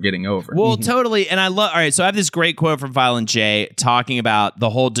theatrics were getting over. Well, totally. And I love, all right, so I have this great quote from Violent J talking about the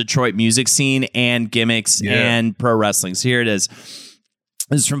whole Detroit music scene and gimmicks and pro wrestling. So here it is.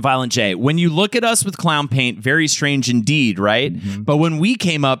 This is from Violent J. When you look at us with clown paint, very strange indeed, right? Mm-hmm. But when we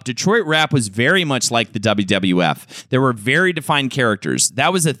came up, Detroit rap was very much like the WWF. There were very defined characters.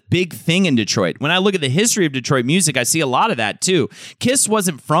 That was a big thing in Detroit. When I look at the history of Detroit music, I see a lot of that too. Kiss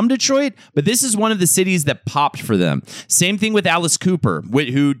wasn't from Detroit, but this is one of the cities that popped for them. Same thing with Alice Cooper,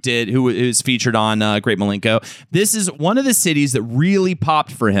 who was featured on Great Malenko. This is one of the cities that really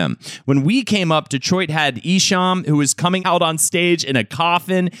popped for him. When we came up, Detroit had Isham, who was coming out on stage in a coffin.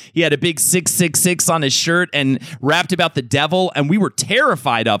 He had a big 666 on his shirt and rapped about the devil, and we were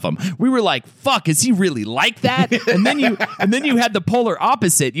terrified of him. We were like, fuck, is he really like that? And then you had the polar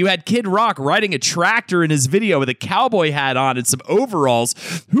opposite. You had Kid Rock riding a tractor in his video with a cowboy hat on and some overalls.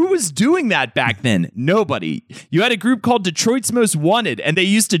 Who was doing that back then? Nobody. You had a group called Detroit's Most Wanted, and they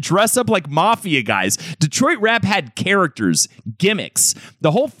used to dress up like mafia guys. Detroit rap had characters, gimmicks.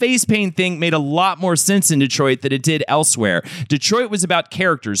 The whole face paint thing made a lot more sense in Detroit than it did elsewhere. Detroit was about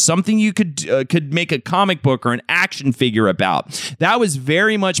characters, something you could make a comic book or an action figure about. That was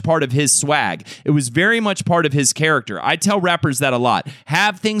very much part of his swag. It was very much part of his character. I tell rappers that a lot.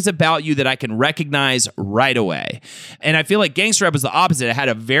 Have things about you that I can recognize right away. And I feel like gangster rap was the opposite. It had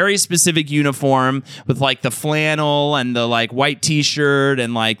a very specific uniform with like the flannel and the like white t-shirt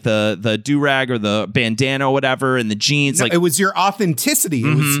and like the do-rag or the bandana or whatever and the jeans. No, it was your authenticity.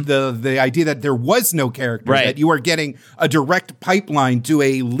 Mm-hmm. It was the idea that there was no character, right. That you are getting a direct pipeline to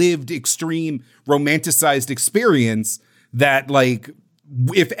a lived, extreme, romanticized experience that, like,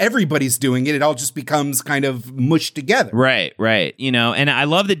 if everybody's doing it, it all just becomes kind of mushed together. Right. You know, and I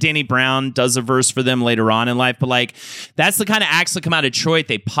love that Danny Brown does a verse for them later on in life, but like, that's the kind of acts that come out of Detroit.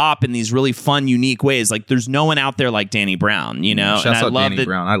 They pop in these really fun, unique ways. Like, there's no one out there like Danny Brown, you know? Shouts out Danny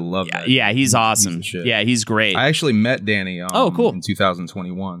Brown. I love that. Yeah, he's awesome. Yeah, he's great. I actually met Danny cool. in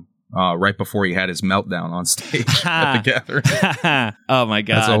 2021. Right before he had his meltdown on stage at the gathering. Oh my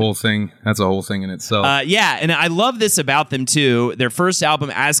God. That's a whole thing in itself. Yeah. And I love this about them too. Their first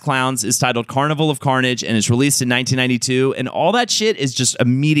album as Clowns is titled Carnival of Carnage and is released in 1992. And all that shit is just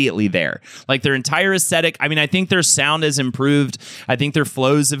immediately there. Like their entire aesthetic. I mean, I think their sound has improved. I think their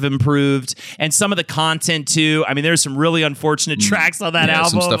flows have improved. And some of the content too. I mean, there's some really unfortunate tracks on that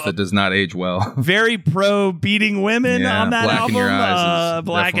album. Some stuff that does not age well. Very pro beating women on that Black album. In Your Eyes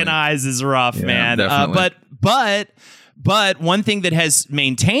Black and Eyes is rough, man. But one thing that has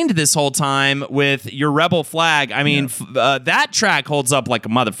maintained this whole time with Your Rebel Flag, I mean, that track holds up like a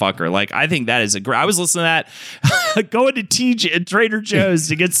motherfucker. Like, I think that is I was listening to that going to Trader Joe's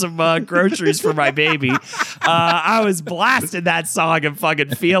to get some groceries for my baby. I was blasting that song and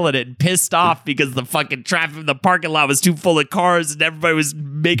fucking feeling it and pissed off because the fucking traffic in the parking lot was too full of cars and everybody was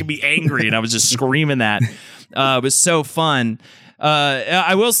making me angry and I was just screaming that. It was so fun.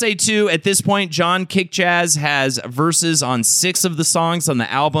 I will say, too, at this point, John Kick Jazz has verses on 6 of the songs on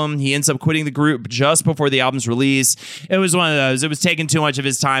the album. He ends up quitting the group just before the album's release. It was one of those. It was taking too much of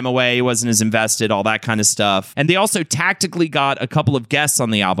his time away. He wasn't as invested, all that kind of stuff. And they also tactically got a couple of guests on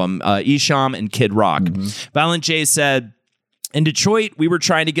the album, Isham and Kid Rock. Mm-hmm. Violent J said, in Detroit, we were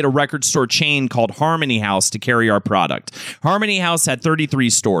trying to get a record store chain called Harmony House to carry our product. Harmony House had 33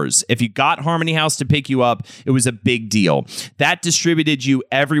 stores. If you got Harmony House to pick you up, it was a big deal. That distributed you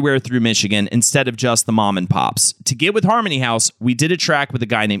everywhere through Michigan instead of just the mom and pops. To get with Harmony House, we did a track with a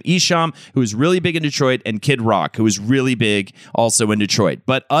guy named Isham, who was really big in Detroit, and Kid Rock, who was really big also in Detroit.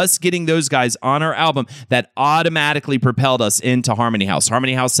 But us getting those guys on our album, that automatically propelled us into Harmony House.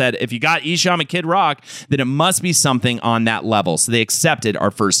 Harmony House said, if you got Isham and Kid Rock, then it must be something on that level. So they accepted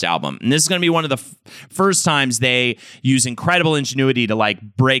our first album. And this is going to be one of the first times they use incredible ingenuity to like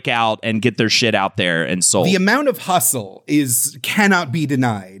break out and get their shit out there and sold. The amount of hustle cannot be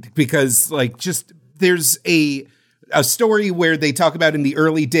denied because like just there's a story where they talk about in the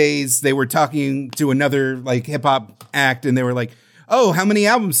early days, they were talking to another like hip hop act and they were like, oh, how many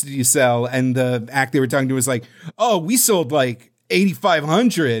albums did you sell? And the act they were talking to was like, oh, we sold like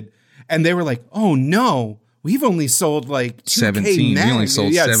 8,500. And they were like, oh no. We've only sold like 17. We only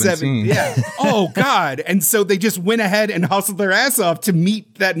sold 17. Oh, God. And so they just went ahead and hustled their ass off to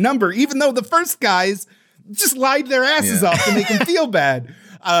meet that number, even though the first guys just lied their asses off to make them feel bad.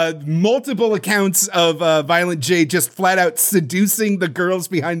 multiple accounts of Violent J just flat out seducing the girls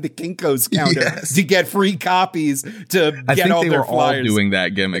behind the Kinko's counter to get free copies to get all their flyers. I think they were all doing that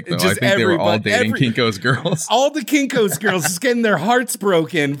gimmick, though. I think they were all dating Kinko's girls. All the Kinko's girls just getting their hearts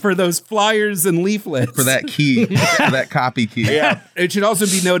broken for those flyers and leaflets. For that key, for that copy key. Yeah. It should also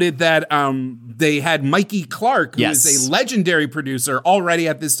be noted that they had Mikey Clark, who is a legendary producer already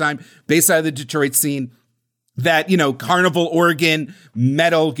at this time, based out of the Detroit scene. That, carnival organ,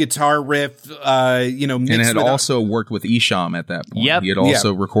 metal guitar riff, mixed and had also worked with Esham at that point. Yep. He had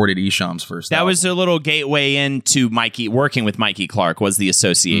also recorded Esham's first album. That was a little gateway into working with Mikey Clark was the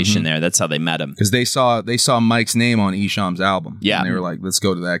association there. That's how they met him. Because they saw Mike's name on Esham's album. Yeah. And they were like, let's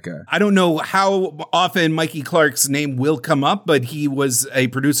go to that guy. I don't know how often Mikey Clark's name will come up, but he was a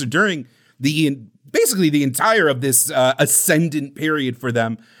producer during basically the entire of this ascendant period for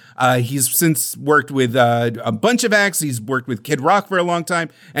them. He's since worked with a bunch of acts. He's worked with Kid Rock for a long time.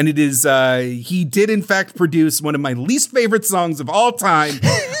 And he did in fact produce one of my least favorite songs of all time.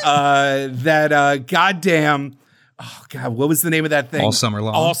 Goddamn. Oh, God, what was the name of that thing? All Summer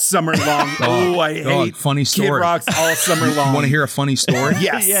Long. All Summer Long. I hate funny story. Kid Rock's All Summer Long. Want to hear a funny story?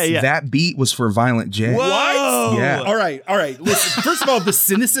 Yes. Yeah. That beat was for Violent J. What? Yeah. All right. Listen, first of all, the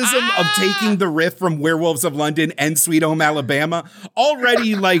cynicism of taking the riff from Werewolves of London and Sweet Home Alabama,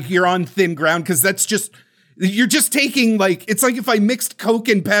 already you're on thin ground because that's just... You're just taking it's like if I mixed Coke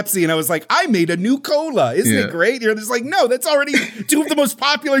and Pepsi and I was like, I made a new cola. Isn't it great? You're just like, no, that's already two of the most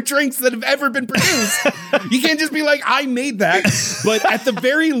popular drinks that have ever been produced. You can't just be like, I made that. But at the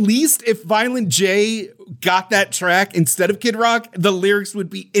very least, if Violent J got that track instead of Kid Rock, the lyrics would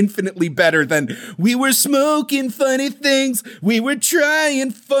be infinitely better than we were smoking funny things. We were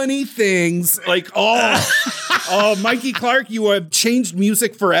trying funny things. Mikey Clark, you have changed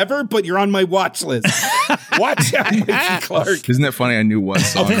music forever, but you're on my watch list. Watch out, Mikey Clark. Isn't that funny? I knew what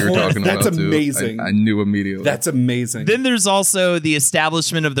song you were talking about. That's amazing. I knew immediately. That's amazing. Then there's also the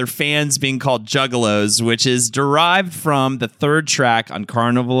establishment of their fans being called Juggalos, which is derived from the third track on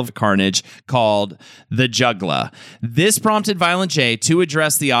Carnival of Carnage called The Juggler. This prompted Violent J to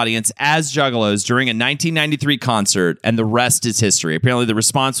address the audience as Juggalos during a 1993 concert, and the rest is history. Apparently, the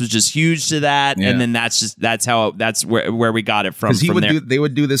response was just huge to that, and then that's where we got it from. Because they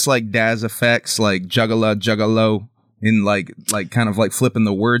would do this Daz effects, Juggalo, in kind of flipping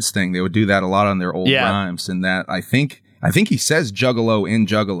the words thing. They would do that a lot on their old rhymes, and that I think he says Juggalo in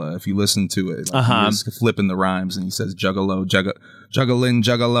Juggalo. If you listen to it, he's flipping the rhymes, and he says Juggalo, Juggalin,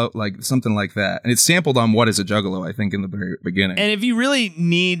 Juggalo, something like that. And it's sampled on What is a Juggalo, I think, in the very beginning. And if you really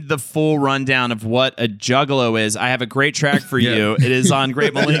need the full rundown of what a Juggalo is, I have a great track for you. It is on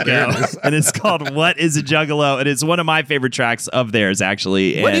Great Malenko, and it's called What is a Juggalo? And it's one of my favorite tracks of theirs,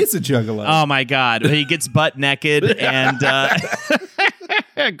 actually. And what is a Juggalo? Oh, my God. He gets butt naked and...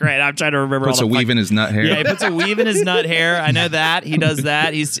 Great. I'm trying to remember. Puts a weave in his nut hair. Yeah, he puts a weave in his nut hair. I know that. He does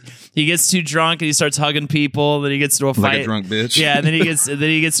that. He gets too drunk and he starts hugging people. Then he gets to a fight. Like a drunk bitch. Yeah, and then he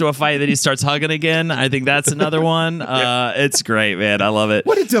gets to a fight. Then he starts hugging again. I think that's another one. It's great, man. I love it.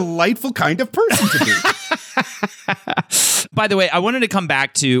 What a delightful kind of person to be. By the way, I wanted to come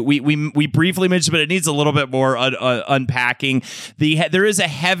back to we briefly mentioned, but it needs a little bit more unpacking. There is a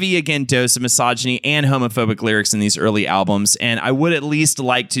heavy dose of misogyny and homophobic lyrics in these early albums, and I would at least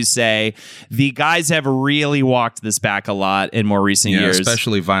like to say the guys have really walked this back a lot in more recent years,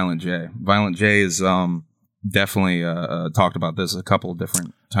 especially Violent J. Violent J is definitely talked about this a couple of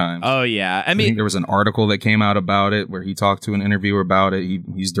different times. Oh yeah, I think there was an article that came out about it where he talked to an interviewer about it.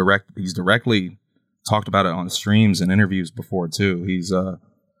 He's directly talked about it on streams and interviews before too. He's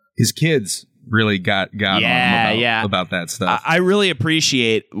his kids really got on him about that stuff. I really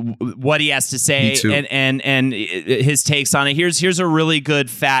appreciate what he has to say and his takes on it. Here's a really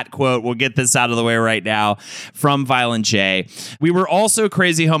good fat quote. We'll get this out of the way right now from Violent J. We were also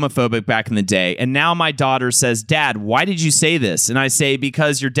crazy homophobic back in the day, and now my daughter says, "Dad, why did you say this?" And I say,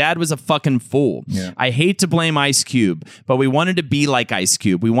 "Because your dad was a fucking fool." Yeah. I hate to blame Ice Cube, but we wanted to be like Ice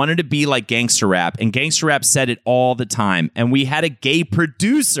Cube. We wanted to be like gangster rap, and gangster rap said it all the time. And we had a gay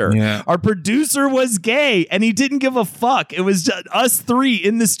producer. Yeah. Our producer was gay, and he didn't give a fuck. It was just us three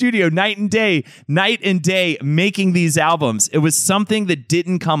in the studio night and day making these albums. It was something that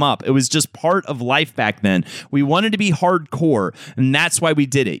didn't come up. It was just part of life back then. We wanted to be hardcore, and that's why we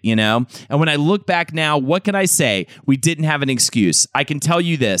did it, you know? And when I look back now, what can I say? We didn't have an excuse. I can tell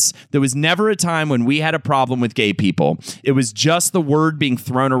you this. There was never a time when we had a problem with gay people. It was just the word being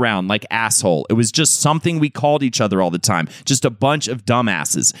thrown around like asshole. It was just something we called each other all the time. Just a bunch of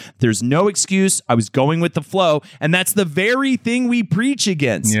dumbasses. There's no excuse. I was going with the flow, and that's the very thing we preach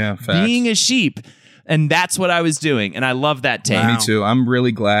against. Yeah, facts. Being a sheep. And that's what I was doing. And I love that take. Wow. Me too. I'm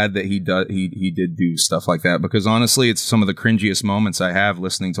really glad that he did do stuff like that, because honestly, it's some of the cringiest moments I have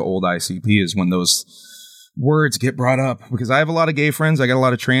listening to old ICP is when those words get brought up, because I have a lot of gay friends. I got a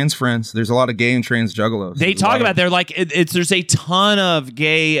lot of trans friends. There's a lot of gay and trans juggalos. They talk about they're like there's a ton of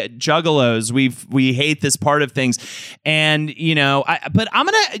gay juggalos. We hate this part of things, and but I'm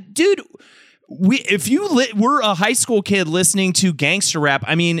gonna, dude. We're a high school kid listening to gangster rap.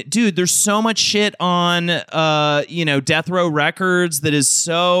 I mean, dude, there's so much shit on, Death Row Records that is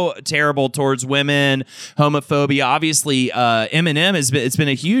so terrible towards women, homophobia. Obviously, Eminem it's been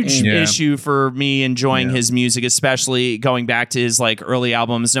a huge issue for me enjoying his music, especially going back to his like early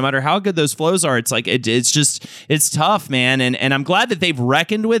albums. No matter how good those flows are, it's like it's tough, man. And I'm glad that they've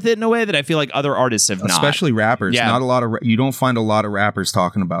reckoned with it in a way that I feel like other artists have not. Especially rappers. Yeah. Not a lot of you don't find a lot of rappers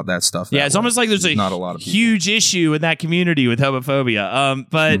talking about that stuff. It's almost like there's not a lot of huge issue in that community with homophobia.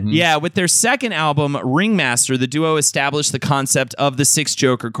 But with their second album, Ringmaster, the duo established the concept of the 6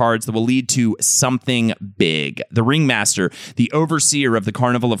 Joker cards that will lead to something big. The Ringmaster, the overseer of the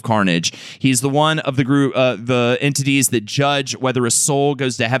Carnival of Carnage. He's the one of the group, the entities that judge whether a soul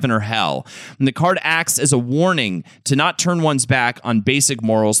goes to heaven or hell. And the card acts as a warning to not turn one's back on basic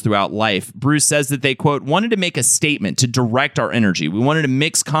morals throughout life. Bruce says that they, quote, wanted to make a statement to direct our energy. We wanted to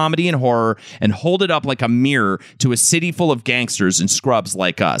mix comedy and horror and hold it up like a mirror to a city full of gangsters and scrubs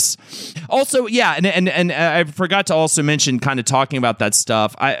like us. Also, and I forgot to also mention, kind of talking about that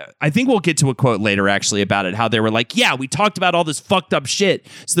stuff, I think we'll get to a quote later actually about it, how they were like, we talked about all this fucked up shit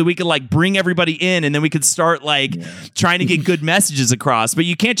so that we could like bring everybody in, and then we could start like trying to get good messages across. But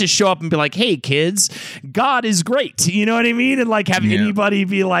you can't just show up and be like, hey kids, God is great, you know what I mean, and like have anybody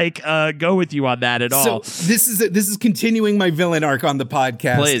be like go with you on that at all. So this is continuing my villain arc on the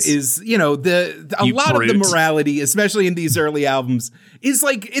podcast. Please. Is a lot of the morality, especially in these early albums, is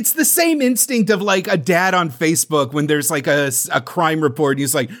like, it's the same instinct of like a dad on Facebook when there's like a crime report and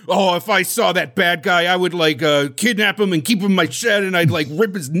he's like, oh, if I saw that bad guy, I would like kidnap him and keep him in my shed and I'd like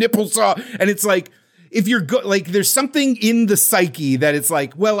rip his nipples off. And it's like, if you're there's something in the psyche that it's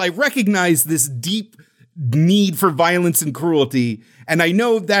like, well, I recognize this deep need for violence and cruelty, and I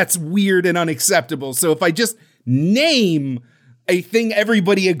know that's weird and unacceptable. So if I just name a thing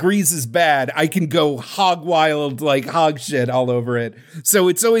everybody agrees is bad, I can go hog wild, like hog shit all over it. So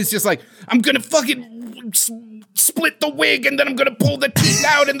it's always just like, I'm gonna fucking split the wig, and then I'm gonna pull the teeth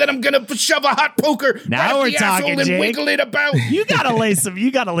out, and then I'm gonna shove a hot poker now we're talking, and Jake. Wiggle it about. You gotta lay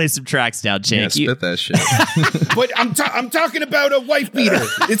some tracks down, Jake. Yeah, spit that shit. But I'm talking about a wife beater.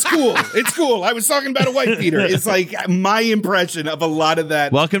 It's cool. I was talking about a wife beater. It's like my impression of a lot of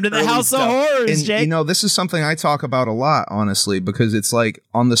that. Welcome to the House of Horrors, and, Jake. This is something I talk about a lot, honestly, because it's like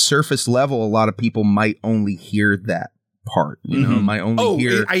on the surface level, a lot of people might only hear that part, might only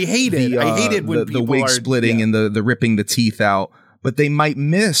hear. I hate it. I hate it when the wig splitting and the ripping the teeth out, but they might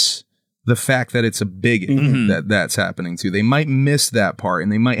miss the fact that it's a bigot that's happening too. They might miss that part,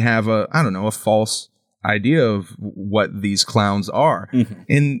 and they might have a false idea of what these clowns are.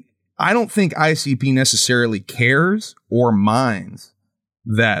 And I don't think ICP necessarily cares or minds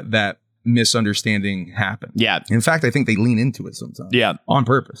that misunderstanding happened. Yeah. In fact, I think they lean into it sometimes. Yeah. On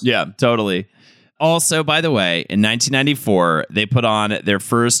purpose. Yeah, totally. Also, by the way, in 1994, they put on their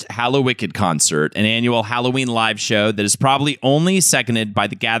first Hallowicked concert, an annual Halloween live show that is probably only seconded by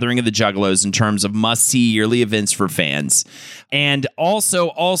the Gathering of the Juggalos in terms of must-see yearly events for fans. And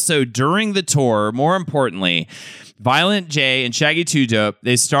also during the tour, more importantly, Violent J and Shaggy 2 Dope,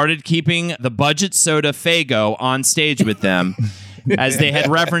 they started keeping the budget soda Faygo on stage with them. As they had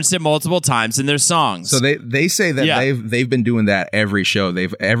referenced it multiple times in their songs. So they say that they've been doing that every show.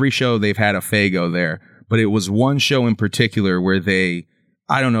 Every show they've had a Faygo there, but it was one show in particular where the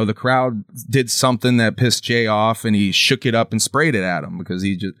crowd did something that pissed Jay off, and he shook it up and sprayed it at him because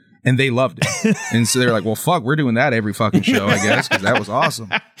and they loved it. And so they're like, well, fuck, we're doing that every fucking show, I guess, because that was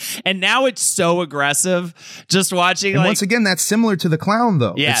awesome. And now it's so aggressive just watching. And once again, that's similar to the clown,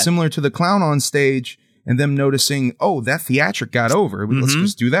 though. Yeah. It's similar to the clown on stage. And them noticing, oh, that theatric got over. Let's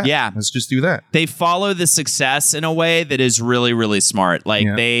just do that. Yeah. Let's just do that. They follow the success in a way that is really, really smart. Like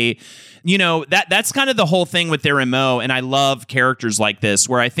they... that's kind of the whole thing with their MO, and I love characters like this,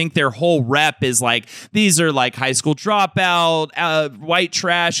 where I think their whole rep is like, these are like high school dropout, white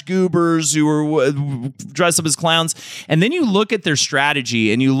trash goobers who are dressed up as clowns. And then you look at their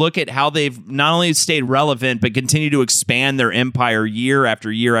strategy, and you look at how they've not only stayed relevant, but continue to expand their empire year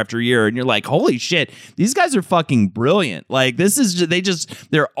after year after year. And you're like, holy shit, these guys are fucking brilliant. Like, this is,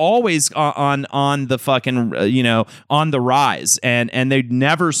 they're always on the fucking, on the rise, and they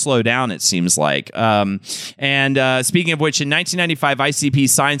never slow down down, it seems like. And speaking of which, in 1995, ICP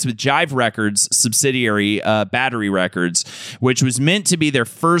signs with Jive Records subsidiary Battery Records, which was meant to be their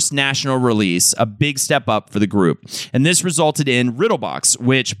first national release, a big step up for the group. And this resulted in Riddlebox,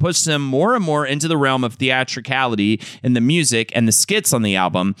 which pushed them more and more into the realm of theatricality in the music and the skits on the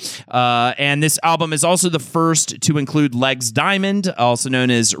album. And this album is also the first to include Legs Diamond, also known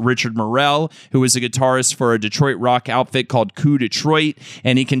as Richard Morel, who was a guitarist for a Detroit rock outfit called Coup Detroit,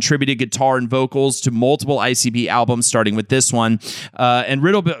 and he contributed guitar and vocals to multiple ICP albums, starting with this one. And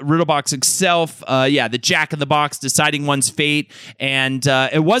Riddlebox itself, the Jack in the Box, deciding one's fate, and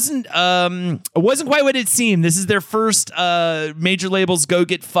it wasn't quite what it seemed. This is their first major label's go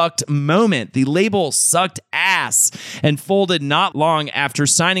get fucked moment. The label sucked ass and folded not long after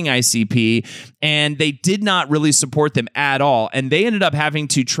signing ICP, and they did not really support them at all. And they ended up having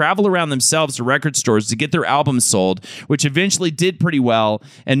to travel around themselves to record stores to get their albums sold, which eventually did pretty well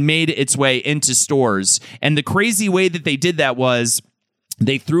and made its way into stores. And the crazy way that they did that was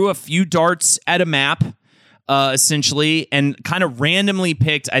they threw a few darts at a map, essentially, and kind of randomly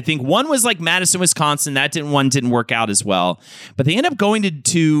picked. I think one was like Madison, Wisconsin. That didn't work out as well. But they ended up going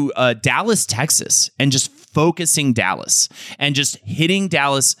to Dallas, Texas, and just focusing Dallas and just hitting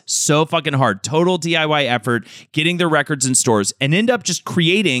Dallas so fucking hard. Total DIY effort, getting their records in stores, and end up just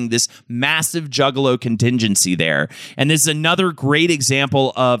creating this massive Juggalo contingency there. And this is another great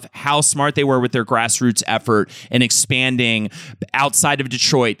example of how smart they were with their grassroots effort and expanding outside of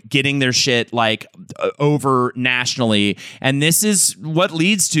Detroit, getting their shit like over nationally. And this is what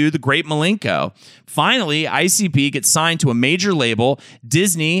leads to the Great Malenko. Finally, ICP gets signed to a major label.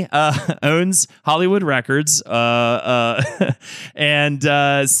 Disney owns Hollywood Records. And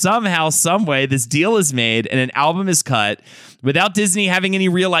somehow, some way, this deal is made and an album is cut without Disney having any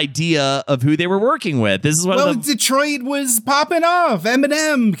real idea of who they were working with. This is what Detroit was popping off.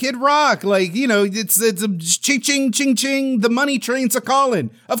 Eminem, Kid Rock, it's a ching ching ching ching. The money trains are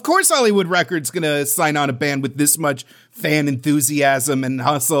calling. Of course, Hollywood Records gonna sign on a band with this much fan enthusiasm and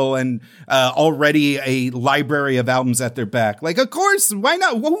hustle and already a library of albums at their back. Like, of course, why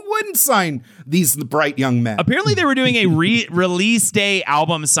not? Who wouldn't sign these bright young men? Apparently, they were doing a release day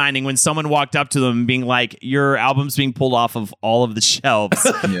album signing when someone walked up to them being like, your album's being pulled off of all of the shelves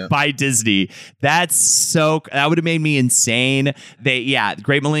by Disney. That would have made me insane.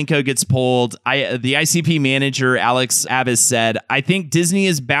 Great Malenko gets pulled. The ICP manager, Alex Abbas, said, I think Disney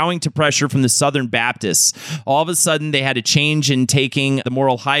is bowing to pressure from the Southern Baptists. All of a sudden, they had a change in taking the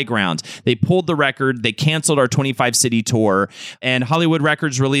moral high ground. They pulled the record. They canceled our 25-city tour. And Hollywood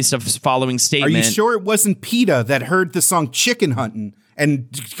Records released a following statement. Are you sure it wasn't PETA that heard the song Chicken Huntin' and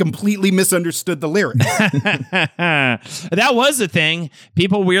completely misunderstood the lyrics? That was a thing.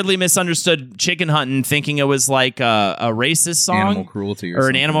 People weirdly misunderstood Chicken Huntin', thinking it was like a racist song, animal cruelty, or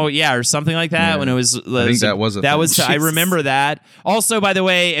an animal, or something like that. When it was, I think that was a thing. I remember that. Also, by the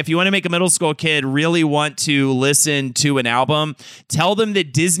way, if you want to make a middle school kid really want to listen to an album, tell them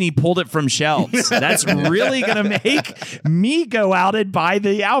that Disney pulled it from shelves. That's really gonna make me go out and buy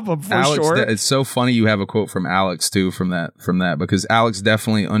the album for Alex, sure. It's so funny you have a quote from Alex too from that because Alex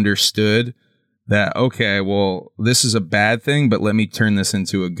definitely understood that, okay, well, this is a bad thing, but let me turn this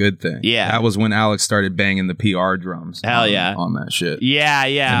into a good thing. Yeah. That was when Alex started banging the PR drums. Hell yeah. On that shit. Yeah.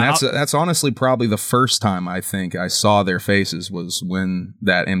 And that's honestly probably the first time I think I saw their faces was when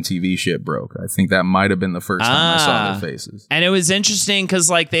that MTV shit broke. I think that might have been the first time I saw their faces. And it was interesting because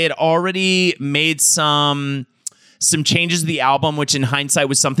they had already made some changes to the album, which in hindsight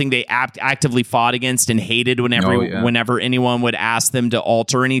was something they actively fought against and hated whenever anyone would ask them to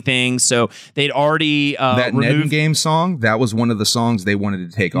alter anything. So they'd already that Ned Game song, that was one of the songs they wanted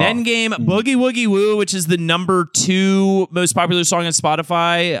to take off. Ned Game, Boogie Woogie Woo, which is the number 2 most popular song on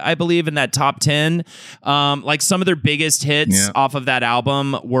Spotify, I believe, in that top 10. Some of their biggest hits off of that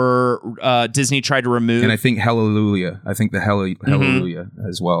album were Disney tried to remove. And I think Hallelujah. I think the Hallelujah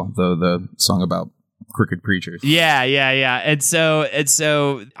as well. The song about crooked preachers. Yeah. And so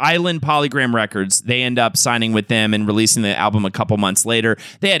Island Polygram Records, they end up signing with them and releasing the album a couple months later.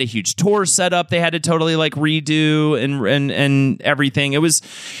 They had a huge tour set up. They had to totally redo and everything. It was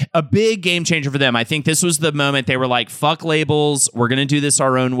a big game changer for them. I think this was the moment they were like, fuck labels. We're going to do this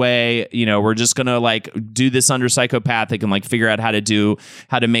our own way. We're just going to do this under Psychopathic and figure out how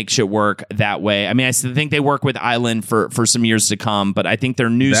to make shit work that way. I mean, I think they work with Island for some years to come, but I think their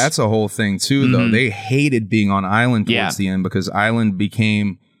new... That's a whole thing too, though. They hated being on Island towards the end because Island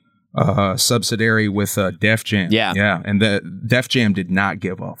became subsidiary with Def Jam. Yeah. And the Def Jam did not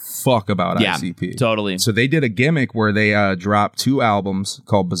give a fuck about ICP. Totally. So they did a gimmick where they dropped 2 albums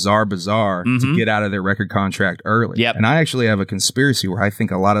called Bizarre Bazaar to get out of their record contract early. Yep. And I actually have a conspiracy where I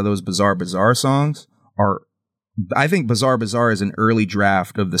think a lot of those Bizarre Bazaar songs are... I think Bizarre Bazaar is an early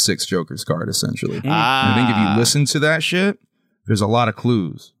draft of the 6 Jokers card, essentially. I think if you listen to that shit, there's a lot of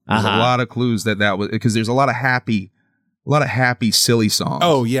clues. There's a lot of clues that was... Because there's a lot of happy, silly songs.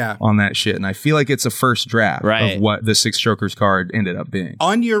 Oh, yeah. On that shit. And I feel like it's a first draft right. of what the 6 Jokers card ended up being.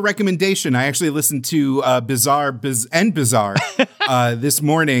 On your recommendation, I actually listened to Bizarre this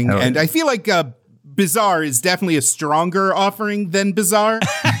morning. Oh, and I feel like Bizarre is definitely a stronger offering than Bizarre.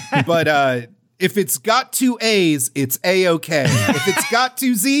 But if it's got 2 A's, it's A-okay. If it's got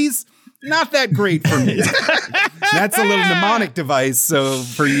 2 Z's, not that great for me. That's a little mnemonic device. So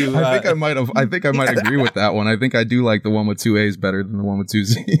for you, I think I might agree with that one. I think I do like the one with 2 A's better than the one with 2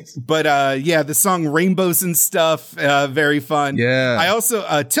 Z's. But the song Rainbows and Stuff, very fun. Yeah. I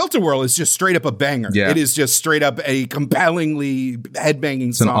also Tilt-A-Whirl is just straight up a banger. Yeah. It is just straight up a compellingly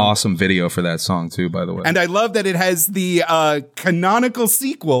headbanging song. It's an awesome video for that song too, by the way. And I love that it has the canonical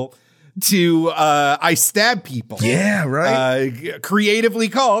sequel to I Stab People. Yeah, right. Creatively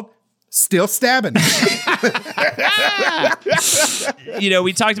called Still Stabbing.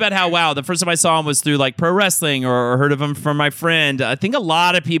 We talked about how, the first time I saw him was through like pro wrestling or heard of him from my friend. I think a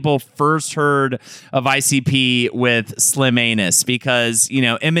lot of people first heard of ICP with Slim Anus because,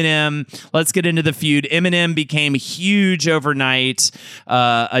 Eminem, let's get into the feud. Eminem became huge overnight,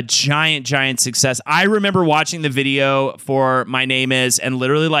 a giant success. I remember watching the video for My Name Is, and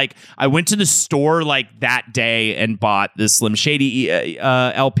literally like I went to the store like that day and bought the Slim Shady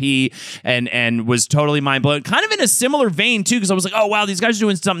LP and was totally mind blown. Kind of in a similar vein too, because I was like, oh wow, these guys are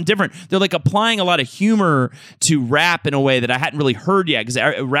doing something different. They're like applying a lot of humor to rap in a way that I hadn't really heard yet,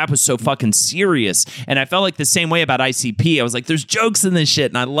 because rap was so fucking serious. And I felt like the same way about ICP. I was like, there's jokes in this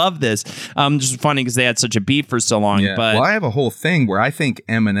shit, and I love this. Just funny because they had such a beef for so long. Yeah. But I have a whole thing where I think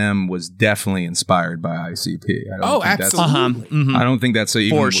Eminem was definitely inspired by ICP. Absolutely. I don't think that's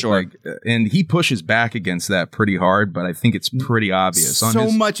even for sure. And he pushes back against that pretty hard, but I think it's pretty obvious.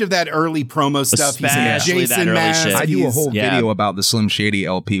 So much of that early promo stuff, especially that early shit. I do a whole video about the Slim Shady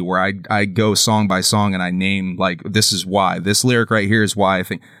LP where I go song by song and I name like, this is why, this lyric right here is why. I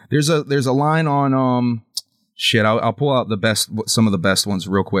think there's a line on I'll pull out some of the best ones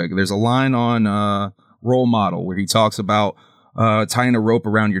real quick. There's a line on Role Model where he talks about tying a rope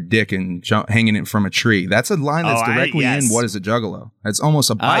around your dick and hanging it from a tree. That's a line that's directly in What Is a Juggalo. That's almost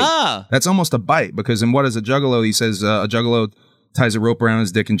a bite. That's almost a bite, because in What Is a Juggalo, he says a juggalo ties a rope around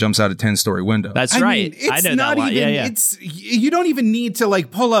his dick and jumps out a 10-story window. That's right. I know not that even. It's you don't even need to like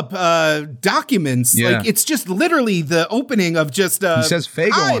pull up documents. Yeah. Like it's just literally the opening of just. He says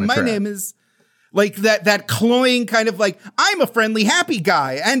Fago Hi, on a my track. name is. Like that cloying kind of like, I'm a friendly, happy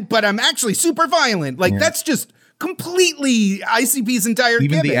guy, but I'm actually super violent. Like that's just completely ICP's entire Even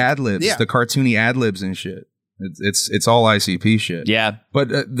gimmick. the ad-libs, the cartoony ad-libs and shit. It's all ICP shit. Yeah. But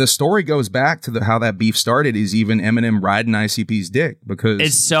the story goes back to how that beef started is even Eminem riding ICP's dick, because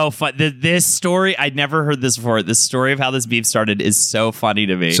it's so fun. This story, I'd never heard this before. This story of how this beef started is so funny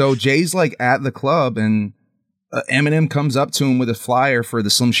to me. So Jay's like at the club and Eminem comes up to him with a flyer for the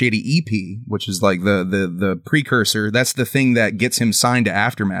Slim Shady EP, which is like the precursor. That's the thing that gets him signed to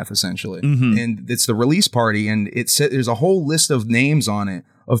Aftermath, essentially. Mm-hmm. And it's the release party, and there's a whole list of names on it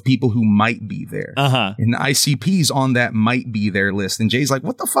of people who might be there. And ICP's on that might be there list. And Jay's like,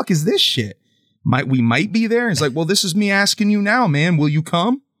 what the fuck is this shit? We might be there? And it's like, well, this is me asking you now, man. Will you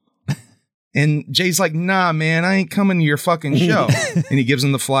come? And Jay's like, nah, man, I ain't coming to your fucking show. And he gives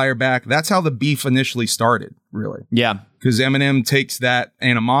him the flyer back. That's how the beef initially started, really. Yeah. Because Eminem takes that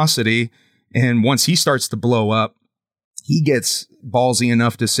animosity, and once he starts to blow up, he gets ballsy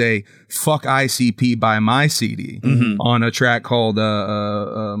enough to say, fuck ICP, buy my CD on a track called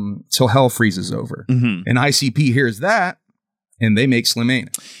Till Hell Freezes Over. And ICP hears that, and they make Slim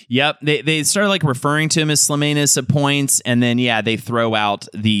Anus. Yep. They started like referring to him as Slim Anus at points, and then, they throw out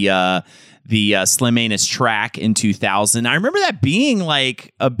the Slim Anus track in 2000. I remember that being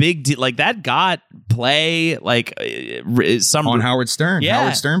like a big deal. Like that got play like some on Howard Stern. Yeah.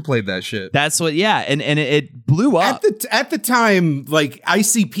 Howard Stern played that shit. That's what. Yeah, and it blew up at the time. Like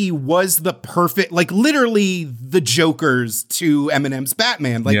ICP was the perfect, like literally the Jokers to Eminem's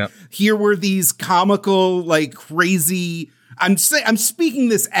Batman. Like here were these comical, like crazy. I'm speaking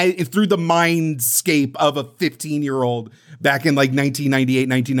this through the mindscape of a 15-year-old back in like 1998,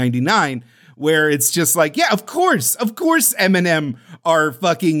 1999. where it's just like, yeah, of course Eminem, our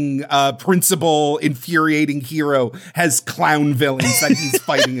fucking principal infuriating hero, has clown villains that he's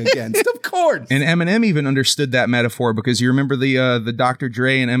fighting against. Of course. And Eminem even understood that metaphor, because you remember the Dr.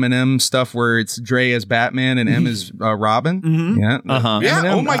 Dre and Eminem stuff where it's Dre as Batman and M as Robin? Mm-hmm. Yeah. Yeah.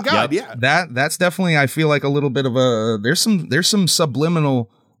 Eminem, Oh my God. yep. Yeah. That's definitely, I feel like, a little bit of a, there's some subliminal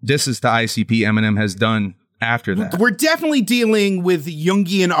disses to ICP Eminem has done after that. We're definitely dealing with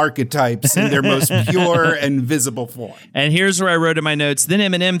Jungian archetypes in their most pure and visible form. And here's where I wrote in my notes. Then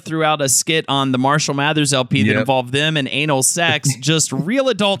Eminem threw out a skit on the Marshall Mathers LP that involved them and anal sex. Just real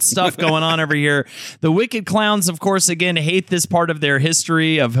adult stuff going on over here. The Wicked Clowns, of course, again, hate this part of their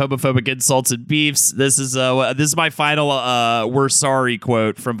history of homophobic insults and beefs. This is my final "we're sorry"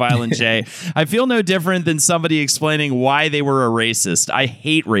 quote from Violent J. I feel no different than somebody explaining why they were a racist. I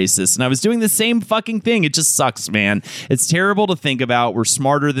hate racists, and I was doing the same fucking thing. It just sucks, man. It's terrible to think about. We're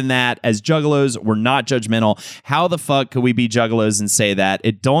smarter than that. As juggalos, we're not judgmental. How the fuck could we be juggalos and say that?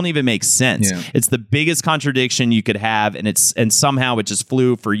 It don't even make sense. Yeah. It's the biggest contradiction you could have, and somehow it just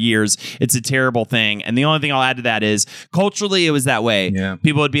flew for years. It's a terrible thing. And the only thing I'll add to that is culturally it was that way. Yeah.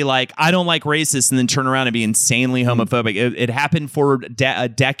 People would be like, I don't like racists, and then turn around and be insanely homophobic. It happened for a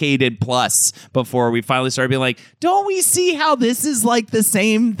decade and plus before we finally started being like, don't we see how this is like the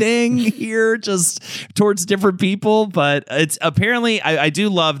same thing here, just towards different people? But it's apparently, I do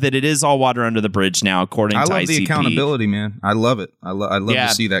love that it is all water under the bridge now, according to ICP. I love the accountability, man. I love it. I love to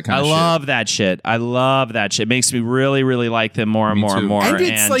see that kind of shit. I love that shit. I love that shit. It makes me really, really like them more and more and more. And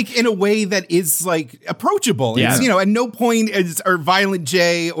it's like in a way that is like approachable. Yeah. It's, at no point are Violent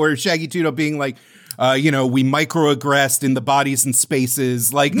J or Shaggy Tudo being like, we microaggressed in the bodies and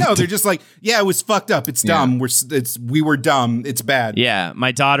spaces. Like, no, they're just like, yeah, it was fucked up. It's dumb. We were dumb. It's bad. Yeah.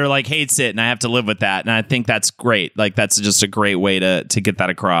 My daughter hates it, and I have to live with that. And I think that's great. Like, that's just a great way to get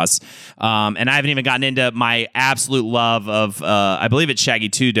that across. And I haven't even gotten into my absolute love of, I believe it's Shaggy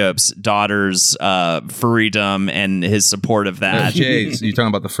Two Dope's daughter's furrydom and his support of that. Jay's. You're talking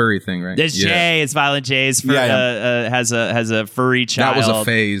about the furry thing, right? It's Jay. It's Violent Jay's has a furry child. That was a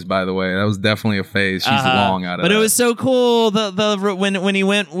phase, by the way. That was definitely a phase. She's long out of but that. It was so cool when he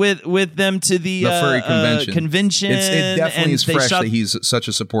went with them to the furry convention. It definitely is fresh that he's such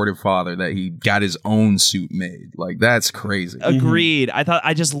a supportive father that he got his own suit made. Like, that's crazy. Agreed.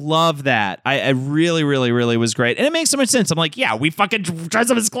 I just love that. I really, really, really was great, and it makes so much sense. I'm like, yeah, we fucking dress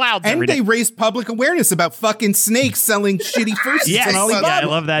up as clowns, and they raised public awareness about fucking snakes selling shitty fursuits. Yes, I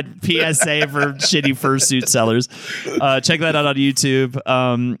love that PSA for shitty fursuit sellers. Check that out on YouTube.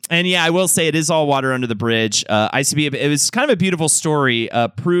 And yeah, I will say it is all water under the bridge. ICP, it was kind of a beautiful story.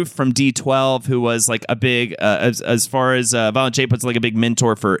 Proof from D12, who was like a big, as far as Violent J puts, like a big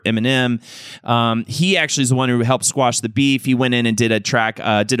mentor for Eminem. He actually is the one who helped squash the beef. He went in and did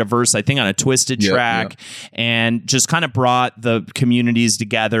a verse, I think, on a Twisted track, and just kind of brought the communities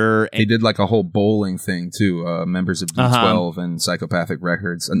together. He did like a whole bowling thing too. Members of D12 and Psychopathic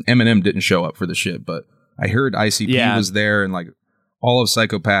Records, and Eminem didn't show up for the shit, but I heard ICP was there, and like all of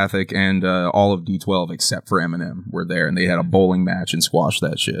Psychopathic and all of D12 except for Eminem were there, and they had a bowling match and squashed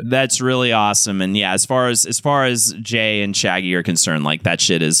that shit. That's really awesome. And yeah, as far as Jay and Shaggy are concerned, like, that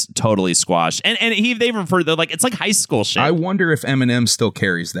shit is totally squashed. And they refer to, like, it's like high school shit. I wonder if Eminem still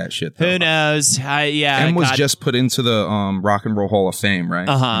carries that shit, though. Who knows? M was just put into the Rock and Roll Hall of Fame,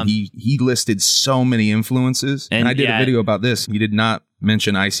 right? He listed so many influences, and I did a video about this. He did not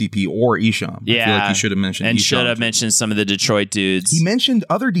mention ICP or Esham. I feel like he should have mentioned and Esham. Should have mentioned some of the Detroit dudes. He mentioned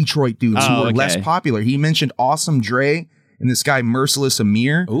other Detroit dudes who were less popular. He mentioned Awesome Dre and this guy Merciless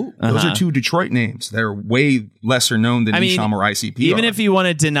Amir. Those are two Detroit names. They're way lesser known than Esham or ICP. Even if you want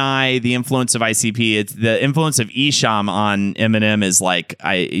to deny the influence of ICP, it's the influence of Esham on Eminem is like,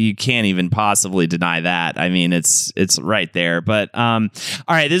 you can't even possibly deny that. I mean, it's right there. But all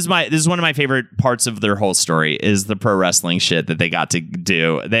right, this is one of my favorite parts of their whole story is the pro wrestling shit that they got to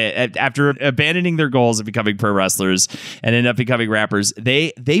do. They, after abandoning their goals of becoming pro wrestlers and end up becoming rappers,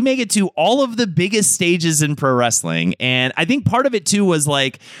 they make it to all of the biggest stages in pro wrestling. And I think part of it too was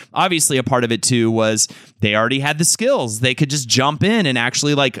like, obviously a part of it too was they already had the skills. They could just jump in and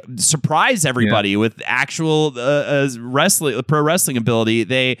actually like surprise everybody with actual pro wrestling ability.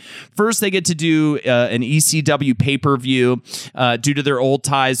 They get to do an ECW pay-per-view due to their old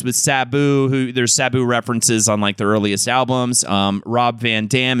ties with Sabu, who there's Sabu references on like their earliest albums. Rob Van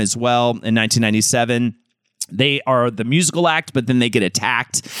Dam as well in 1997. They are the musical act, but then they get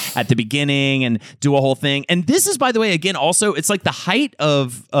attacked at the beginning and do a whole thing. And this is, by the way, again, also it's like the height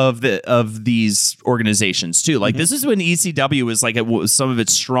of these organizations too. Like this is when ECW was like some of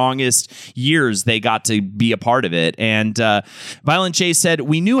its strongest years. They got to be a part of it. And Violent J said,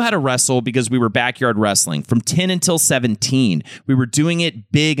 "We knew how to wrestle because we were backyard wrestling from 10 until 17. We were doing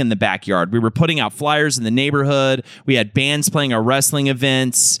it big in the backyard. We were putting out flyers in the neighborhood. We had bands playing our wrestling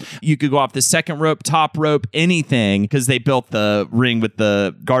events. You could go off the second rope, top rope, anything, because they built the ring with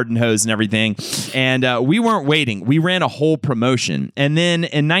the garden hose and everything. And we weren't waiting. We ran a whole promotion. And then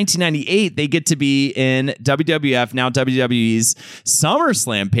in 1998, they get to be in WWF, now WWE's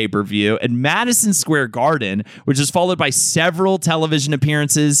SummerSlam pay-per-view at Madison Square Garden, which is followed by several television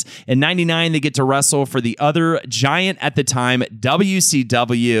appearances. In 99, they get to wrestle for the other giant at the time,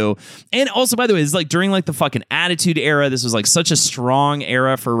 WCW. And also, by the way, it's like during like the fucking Attitude Era. This was like such a strong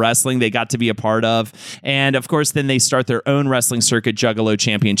era for wrestling they got to be a part of. And of course, then they start their own wrestling circuit, Juggalo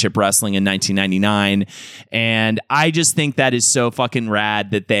Championship Wrestling, in 1999. And I just think that is so fucking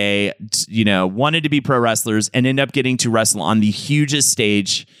rad that they, wanted to be pro wrestlers and end up getting to wrestle on the hugest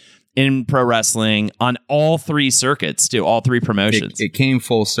stage in pro wrestling on all three circuits, too, all three promotions. It came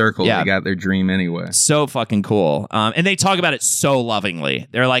full circle. Yeah. They got their dream anyway. So fucking cool. And they talk about it so lovingly.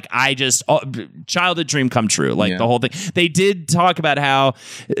 They're like, childhood dream come true. Like the whole thing. They did talk about how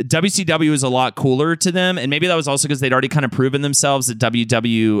WCW was a lot cooler to them. And maybe that was also because they'd already kind of proven themselves at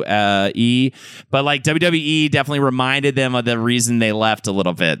WWE. But like WWE definitely reminded them of the reason they left a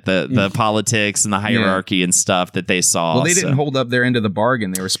little bit. The politics and the hierarchy and stuff that they saw. Well, they didn't hold up their end of the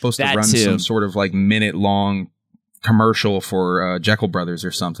bargain. They were supposed to run some sort of like minute-long commercial for Jekyll Brothers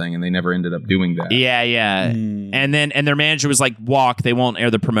or something, and they never ended up doing that. Yeah. And their manager was like, "Walk, they won't air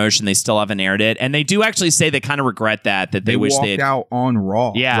the promotion. They still haven't aired it." And they do actually say they kind of regret that they wish they had out on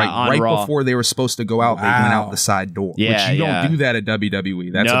Raw. Yeah, right Raw. Before they were supposed to go out, they went out the side door. Yeah, which you don't do that at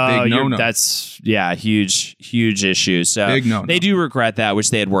WWE. That's a big no-no. That's huge issue. So big no-no. They do regret that. Wish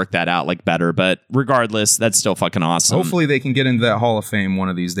they had worked that out like better. But regardless, that's still fucking awesome. Hopefully, they can get into that Hall of Fame one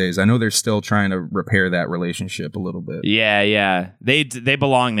of these days. I know they're still trying to repair that relationship a little bit. Yeah. They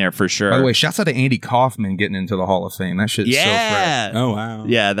belong there for sure. By the way, shouts out to Andy Kaufman getting into the Hall of Fame. That shit's so fresh. Oh, wow.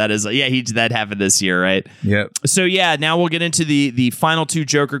 Yeah, that is. Yeah, that happened this year, right? Yep. So, yeah, now we'll get into the final two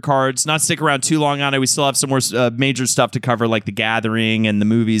Joker cards. Not stick around too long on it. We still have some more major stuff to cover, like The Gathering and the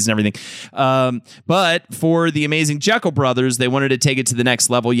movies and everything. But for the Amazing Jekyll Brothers, they wanted to take it to the next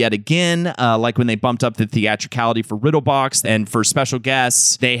level yet again, like when they bumped up the theatricality for Riddlebox. And for special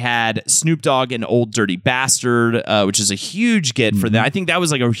guests, they had Snoop Dogg and Old Dirty Bastard, which is a huge get for them. I think that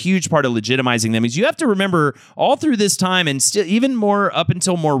was like a huge part of legitimizing them. Is you have to remember all through this time and still even more up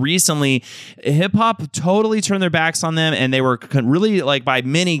until more recently, hip hop totally turned their backs on them, and they were really like by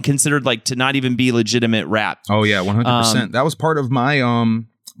many considered like to not even be legitimate rap. Oh yeah, 100%. That was part of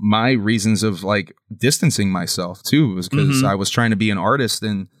my reasons of like distancing myself too, was because I was trying to be an artist.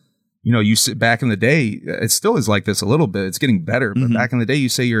 And you sit back in the day, it still is like this a little bit. It's getting better, but back in the day, you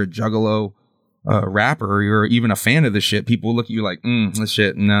say you're a Juggalo rapper, or you're even a fan of this shit, people look at you like, this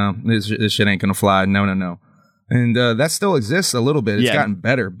shit ain't gonna fly. No. And that still exists a little bit. It's gotten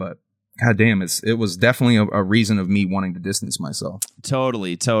better, but god damn, it was definitely a reason of me wanting to distance myself.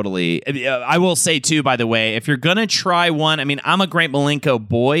 Totally. I will say too, by the way, if you're gonna try one, I mean, I'm a Great Malenko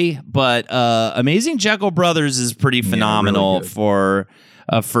boy, but Amazing Jekyll Brothers is pretty phenomenal really for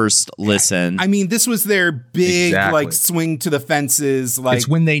a first listen. I mean, this was their big like swing to the fences. Like, it's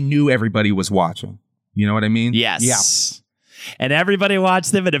when they knew everybody was watching. You know what I mean? Yes. Yeah. And everybody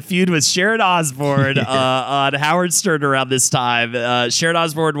watched them in a feud with Sharon Osbourne on Howard Stern around this time. Sharon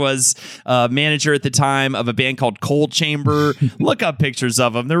Osbourne was manager at the time of a band called Cold Chamber. Look up pictures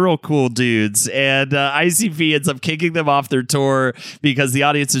of them. They're real cool dudes. And ICP ends up kicking them off their tour because the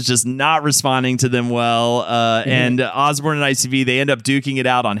audience is just not responding to them well. And Osbourne and ICP, they end up duking it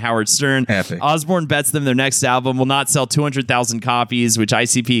out on Howard Stern. Epic. Osbourne bets them their next album will not sell 200,000 copies, which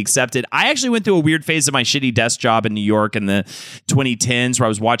ICP accepted. I actually went through a weird phase of my shitty desk job in New York in the 2010s where I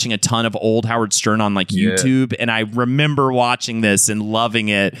was watching a ton of old Howard Stern on like YouTube, and I remember watching this and loving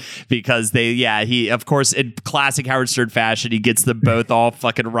it because he of course in classic Howard Stern fashion, he gets them both all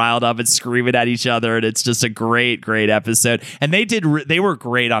fucking riled up and screaming at each other, and it's just a great episode. And they were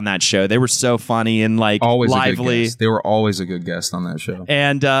great on that show. They were so funny and like always lively. They were always a good guest on that show.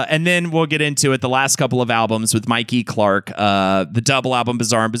 And then we'll get into it, the last couple of albums with Mike E. Clark, the double album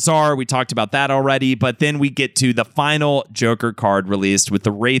Bizarre and Bizarre, we talked about that already, but then we get to the final Joker card released with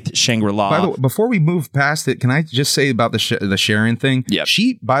the Wraith Shangri-La. By the way, before we move past it, can I just say about the Sharon thing? Yeah.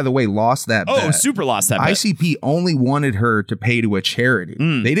 She, by the way, lost that bet. Super lost that bet. ICP only wanted her to pay to a charity.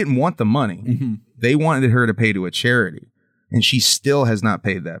 They didn't want the money. They wanted her to pay to a charity, and she still has not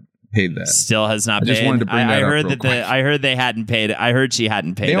paid that. Still has not paid. I just wanted to bring that heard up quick. I heard they hadn't paid it. I heard she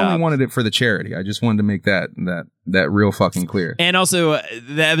hadn't paid. They only up. wanted it for the charity. I just wanted to make that real fucking clear. And also,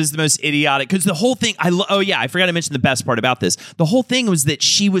 that was the most idiotic, because the whole thing. I forgot to mention the best part about this. The whole thing was that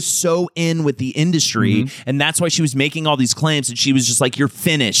she was so in with the industry, and that's why she was making all these claims. And she was just like, "You're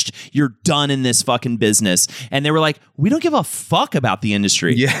finished. You're done in this fucking business." And they were like, "We don't give a fuck about the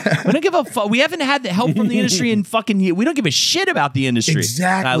industry. Yeah, we don't give a fuck. We haven't had the help from the industry in fucking years. We don't give a shit about the industry."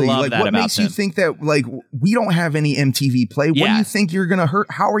 Exactly. I love that what about makes them. you think that we don't have any MTV play? What do you think you're gonna hurt?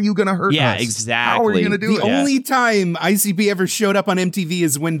 How are you gonna hurt us? Yeah, exactly. How are you gonna do it? The only time ICP ever showed up on MTV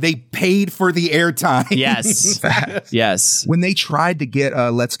is when they paid for the airtime. Yes. Yes. When they tried to get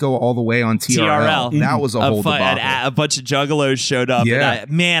Let's Go All the Way on TRL. That was a whole debacle. A bunch of juggalos showed up. Yeah.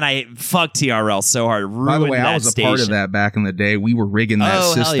 And I fucked TRL so hard. By the way, I was a part of that back in the day. We were rigging that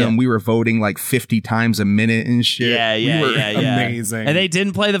system. Yeah. We were voting like 50 times a minute and shit. Yeah. Amazing. And they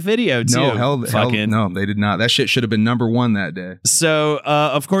didn't play the video too. No, no, they did not. That shit should have been number one that day. So,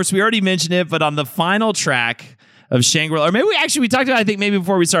 of course, we already mentioned it, but on the final track of Shangri-La, or maybe we talked about it, I think maybe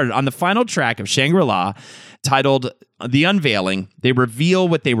before we started, on the final track of Shangri-La, titled The Unveiling, they reveal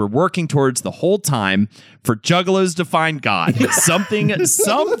what they were working towards the whole time: for juggalos to find God. Something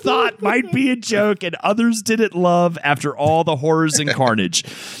some thought might be a joke and others didn't love after all the horrors and carnage.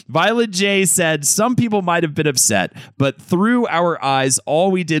 Violet J said, "Some people might have been upset, but through our eyes,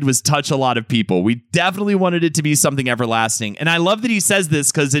 all we did was touch a lot of people. We definitely wanted it to be something everlasting." And I love that he says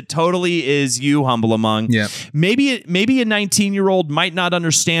this, because it totally is you, Humble Among. Yeah. Maybe a 19-year-old might not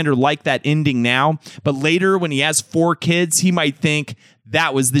understand or like that ending now, but later when he has 4 kids, he might think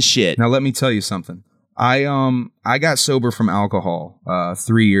that was the shit. Now, let me tell you something. I got sober from alcohol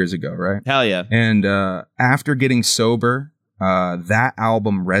 3 years ago, right? Hell yeah. And after getting sober, that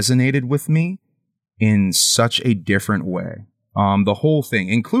album resonated with me in such a different way. The whole thing,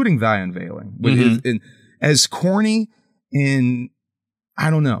 including Thy Unveiling, as corny and, I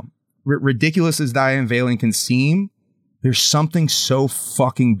don't know, ridiculous as Thy Unveiling can seem, there's something so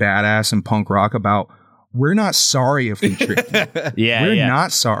fucking badass and punk rock about, we're not sorry if we tricked you. We're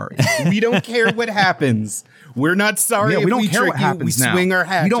not sorry. We don't care what happens. We're not sorry if we trick you. We swing our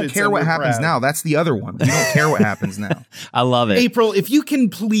hatchets. We don't care what happens now. That's the other one. We don't care what happens now. I love it. April, if you can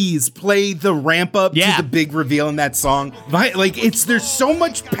please play the ramp up to the big reveal in that song. There's so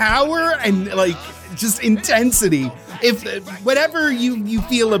much power and just intensity. If whatever you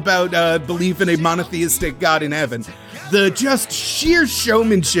feel about belief in a monotheistic God in heaven, the just sheer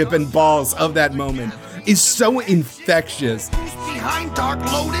showmanship and balls of that moment is so infectious. Behind Dark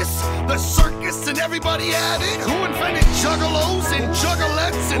Lotus, the circus and everybody at it. Who invented juggalos and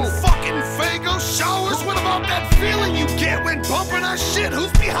juggalettes and fucking Fago showers? What about that feeling you get when bumping our shit?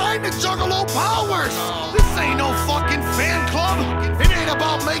 Who's behind the juggalo powers? This ain't no fucking fan club. It ain't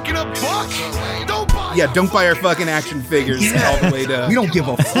about making a buck. Don't buy our fucking action figures all the way to... We don't give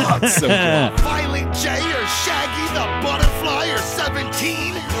a fuck. So cool. Violent J or Shaggy the Butterfly or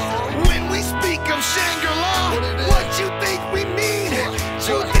 17. When we speak of Shangri-La, what you think we mean?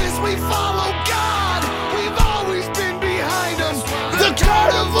 Truth is we follow God. We've always been behind him. The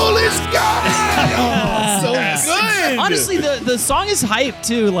carnival is God. So good. Honestly, the song is hype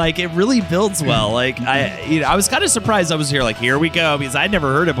too. It really builds well. I was kind of surprised I was here. Here we go, because I'd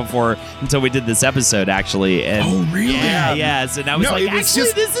never heard it before until we did this episode, actually. And oh, really? Yeah. So I was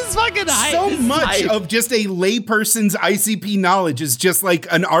actually, this is fucking hype. So much of just a layperson's ICP knowledge is just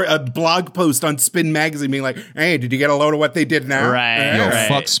a blog post on Spin Magazine being like, "Hey, did you get a load of what they did now?" Right.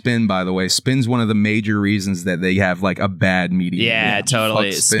 Fuck Spin, by the way. Spin's one of the major reasons that they have a bad media. Yeah,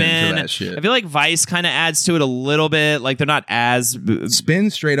 totally. Fuck Spin for that shit. I feel like Vice kind of adds to it a little bit. They're not as... Spin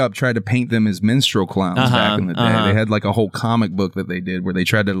straight up tried to paint them as minstrel clowns back in the day. They had a whole comic book that they did where they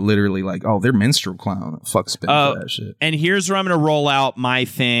tried to literally they're minstrel clown. Fuck Spin for that shit. And here's where I'm going to roll out my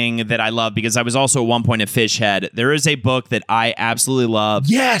thing that I love, because I was also at one point a fish head. There is a book that I absolutely love.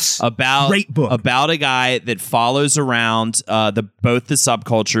 Yes. Great book. About a guy that follows around both the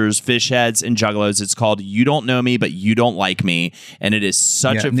subcultures, fish heads and juggalos. It's called You Don't Know Me, But You Don't Like Me. And it is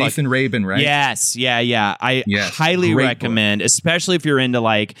such a... Nathan Rabin, right? Yes. Yeah. I highly recommend, especially if you're into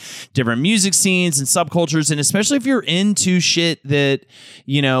different music scenes and subcultures, and especially if you're into shit that,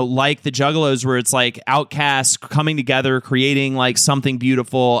 like the juggalos, where it's outcasts coming together, creating something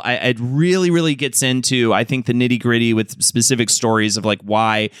beautiful. It really, really gets into, I think, the nitty gritty with specific stories of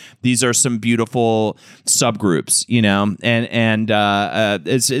why these are some beautiful subgroups, and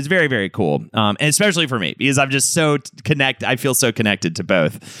it's very, very cool. And especially for me, because I'm just I feel so connected to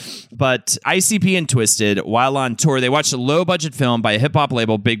both. But ICP and Twisted, while on tour, they watched a low-budget film by a hip-hop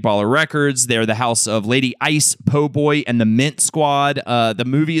label, Big Baller Records. They're the house of Lady Ice, Po' Boy, and the Mint Squad. The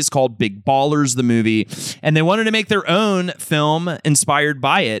movie is called Big Ballers, the movie. And they wanted to make their own film inspired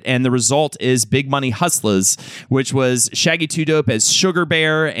by it. And the result is Big Money Hustlers, which was Shaggy 2 Dope as Sugar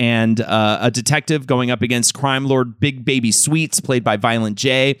Bear and a detective going up against crime lord Big Baby Sweets, played by Violent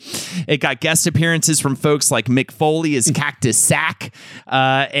J. It got guest appearances from folks like Mick Foley as Cactus Sack.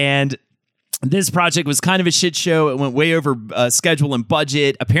 And this project was kind of a shit show. It went way over schedule and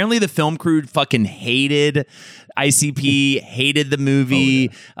budget. Apparently, the film crew fucking hated ICP, hated the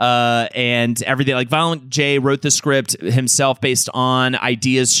movie, and everything. Like, Violent J wrote the script himself based on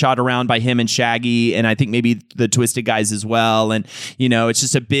ideas shot around by him and Shaggy, and I think maybe the Twisted Guys as well. And, you know, it's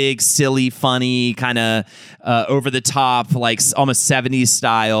just a big, silly, funny, kind of over the top, like almost 70s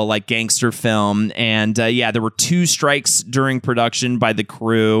style, like gangster film. And yeah, there were 2 strikes during production by the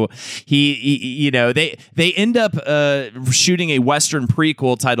crew. They end up shooting a Western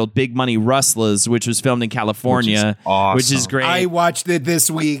prequel titled Big Money Rustlers, which was filmed in California. Which is awesome. Which is great. I watched it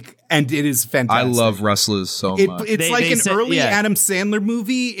this week, and it is fantastic. I love Rustlers so much. It's an early Adam Sandler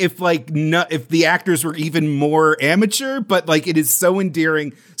movie, if the actors were even more amateur, but like it is so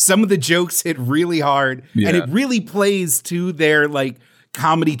endearing. Some of the jokes hit really hard, and it really plays to their like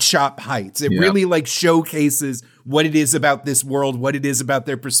comedy chop heights. It really like showcases what it is about this world, what it is about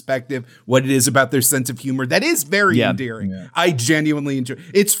their perspective, what it is about their sense of humor. That is very endearing. Yeah. I genuinely enjoy it.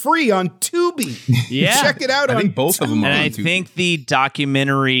 It's free on Tubi. Check it out. I think both of them are on Tubi. And I think the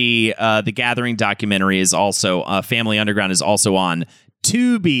documentary, the Gathering documentary is also, Family Underground is also on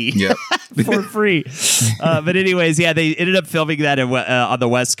Tubi for free. But anyways, yeah, they ended up filming that on the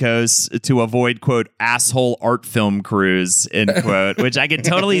West Coast to avoid, quote, asshole art film crews, end quote, which I could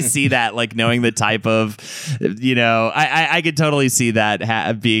totally see that, like knowing the type of, you know, I could totally see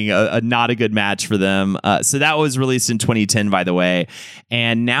that being a not a good match for them. So that was released in 2010, by the way.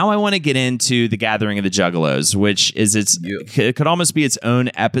 And now I want to get into The Gathering of the Juggalos, which is it could almost be its own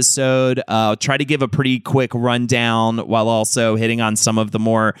episode. Try to give a pretty quick rundown while also hitting on some of the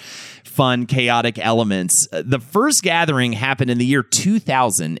more fun, chaotic elements. The first gathering happened in the year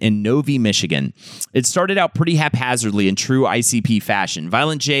 2000 in Novi, Michigan. It started out pretty haphazardly in true ICP fashion.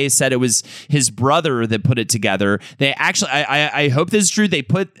 Violent J said it was his brother that put it together. They actually, I hope this is true, they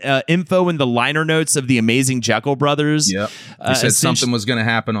put info in the liner notes of the Amazing Jekyll Brothers. Yep. They said something was going to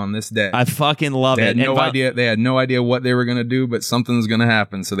happen on this day. I fucking love it. They had no idea what they were going to do, but something was going to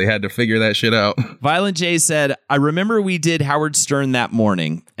happen, so they had to figure that shit out. Violent J said, I remember we did Howard Stern that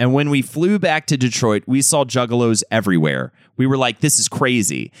morning, and when we flew back to Detroit, we saw juggalos everywhere. We were like, this is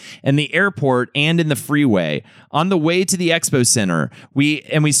crazy. In the airport and in the freeway, on the way to the expo center, we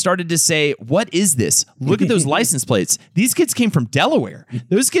started to say, what is this? Look at those license plates. These kids came from Delaware.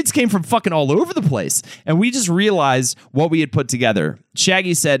 Those kids came from fucking all over the place. And we just realized what we had put together.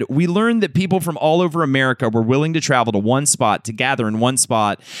 Shaggy said, we learned that people from all over America were willing to travel to one spot, to gather in one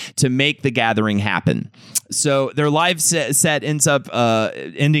spot, to make the gathering happen. So their live set ends up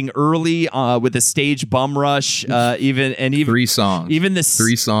ending early with a stage bum rush. Even 3 songs. Even the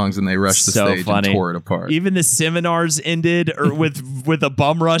 3 songs, and they rushed the stage and tore it apart. Even the seminars ended with a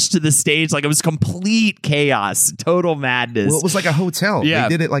bum rush to the stage. Like, it was complete chaos, total madness. Well, it was like a hotel. Yeah.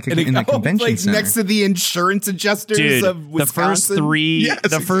 They did it like in a convention center. Next to the insurance adjusters of Wisconsin.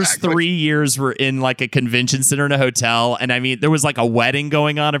 The first 3 years were in like a convention center and a hotel. And I mean, there was like a wedding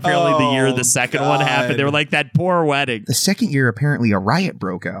going on. Apparently, the year the second one happened, they were like, that poor wedding. The second year, apparently, a riot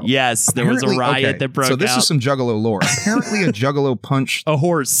broke out. Yes, there was a riot that broke out. So this is some Juggalo lore. Apparently, a Juggalo punched a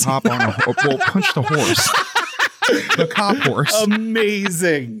horse. Punched a horse. The cop horse.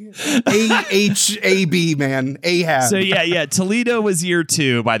 Amazing. AHAB, man. Ahab. So yeah. Toledo was year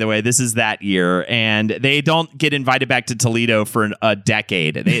 2, by the way. This is that year. And they don't get invited back to Toledo for a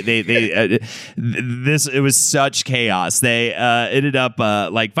decade. It was such chaos. They ended up,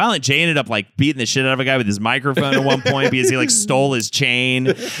 like, Violent J ended up, like, beating the shit out of a guy with his microphone at one point because he, like, stole his chain.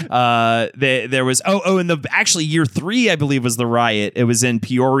 There was, and actually year 3, I believe, was the riot. It was in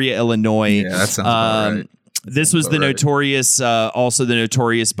Peoria, Illinois. Yeah, that sounds about right. This was the notorious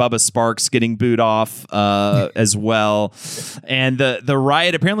Bubba Sparks getting booed off as well. And the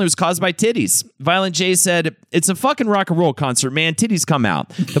riot apparently was caused by titties. Violent J said, it's a fucking rock and roll concert, man. Titties come out.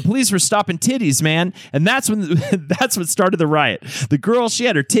 The police were stopping titties, man. And that's what started the riot. The girl, she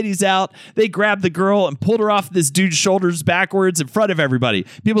had her titties out. They grabbed the girl and pulled her off this dude's shoulders backwards in front of everybody.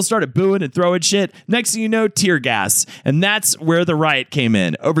 People started booing and throwing shit. Next thing you know, tear gas. And that's where the riot came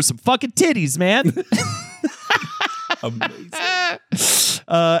in. Over some fucking titties, man. Amazing.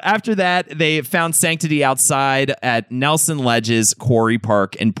 After that, they found sanctity outside at Nelson Ledges Quarry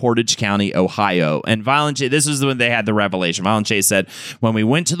Park in Portage County, Ohio. And Violent J, this is when they had the revelation. Violent J said, when we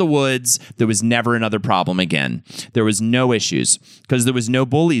went to the woods, there was never another problem again. There was no issues because there was no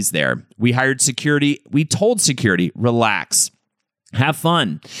bullies there. We hired security. We told security, relax. Have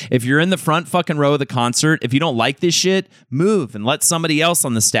fun. If you're in the front fucking row of the concert, if you don't like this shit, move and let somebody else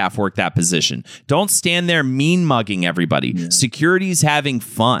on the staff work that position. Don't stand there mean mugging everybody. Yeah. Security's having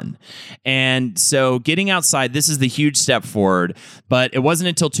fun. And so getting outside, this is the huge step forward. But it wasn't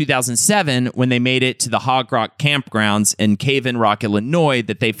until 2007 when they made it to the Hog Rock campgrounds in Cave-In Rock, Illinois,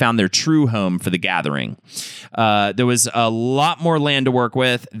 that they found their true home for the gathering. There was a lot more land to work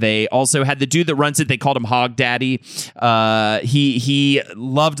with. They also had the dude that runs it. They called him Hog Daddy. He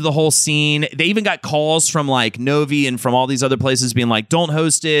loved the whole scene. They even got calls from like Novi and from all these other places being like, don't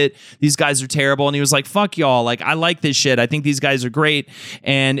host it. These guys are terrible. And he was like, fuck y'all. Like, I like this shit. I think these guys are great.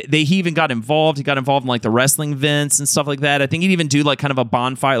 And he even got involved. He got involved in like the wrestling events and stuff like that. I think he'd even do like kind of a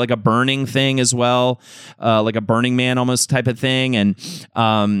bonfire, like a burning thing as well. Like a Burning Man almost type of thing. And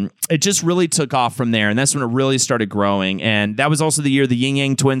it just really took off from there. And that's when it really started growing. And that was also the year the Yin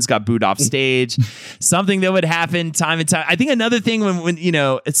Yang Twins got booed off stage. Something that would happen time and time. I think another thing when you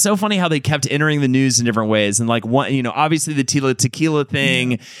know, it's so funny how they kept entering the news in different ways. And like one, you know, obviously the tequila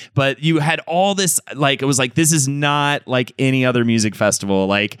thing, but you had all this, like, it was like, this is not like any other music festival.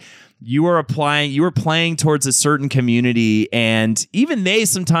 Like, you were playing towards a certain community, and even they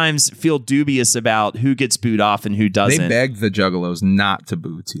sometimes feel dubious about who gets booed off and who doesn't. They begged the Juggalos not to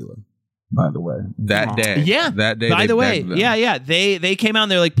boo Tila, by the way, that day. Yeah. That day. By the way, yeah. They came out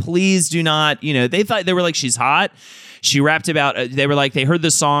and they're like, please do not, you know, they thought, they were like, she's hot. She rapped about, they were like, they heard the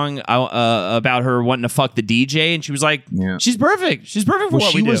song about her wanting to fuck the DJ, and she was like, she's perfect. She's perfect for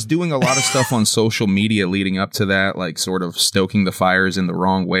what we do. She was doing a lot of stuff on social media leading up to that, like sort of stoking the fires in the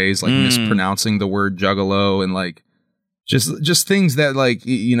wrong ways, like mispronouncing the word juggalo, and like just things that, like,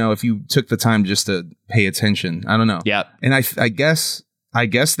 you know, if you took the time just to pay attention, I don't know. Yeah. And I guess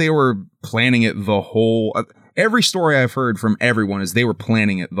they were planning it the whole, every story I've heard from everyone is they were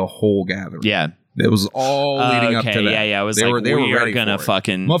planning it the whole gathering. Yeah. It was all leading up to that. Yeah. It was they were ready gonna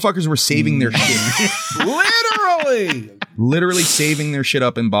fucking... Motherfuckers were saving their shit. Literally saving their shit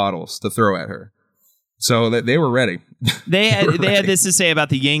up in bottles to throw at her. So that they were ready. They had this to say about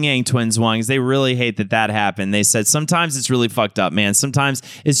the Yin Yang Twins ones. They really hate that happened. They said sometimes it's really fucked up, man. Sometimes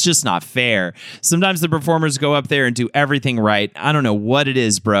it's just not fair. Sometimes the performers go up there and do everything right. I don't know what it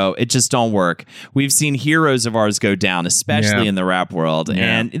is, bro. It just don't work. We've seen heroes of ours go down, especially in the rap world,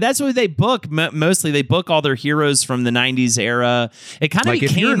 and that's what they book. Mostly, they book all their heroes from the '90s era. It kind of became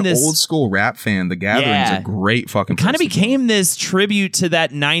if you're an this old school rap fan, the Gathering's a great fucking. It kind of became this tribute to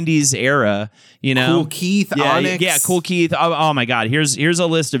that '90s era. You know, Cool Keith, Onyx. Yeah, Cool Keith. Oh my God. Here's a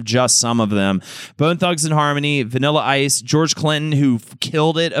list of just some of them. Bone Thugs and Harmony, Vanilla Ice, George Clinton, who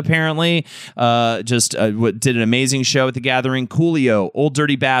killed it apparently, did an amazing show at the Gathering. Coolio, Old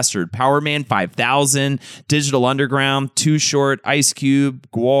Dirty Bastard, Power Man 5000, Digital Underground, Too Short, Ice Cube,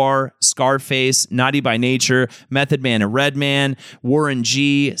 Guar, Scarface, Naughty by Nature, Method Man and Redman, Warren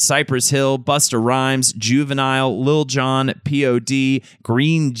G, Cypress Hill, Busta Rhymes, Juvenile, Lil Jon, P.O.D.,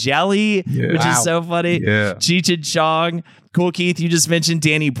 Green Jelly, which is so funny. Yeah. Cheech and Chong, Cool Keith, you just mentioned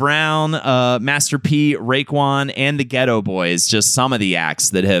Danny Brown, Master P, Raekwon, and the Ghetto Boys. Just some of the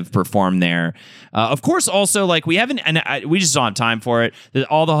acts that have performed there. Of course, also, like, we just don't have time for it. There's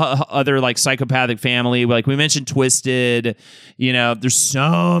all the other, like, Psychopathic Family. Like, we mentioned Twisted. You know, there's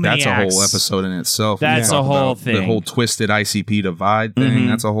so many acts. That's a whole episode in itself. That's a whole thing. The whole Twisted ICP divide thing.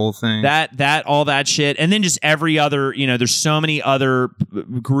 That's a whole thing. All that shit. And then just every other, you know, there's so many other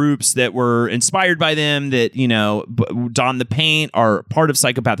groups that were inspired by them that, you know, Don the Paint are part of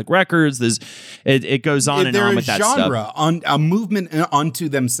Psychopathic Records. It goes on and on with that stuff. They're a genre, on a movement unto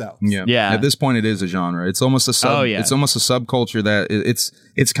themselves. Yeah. At this point, it is a genre. It's almost a it's almost a subculture that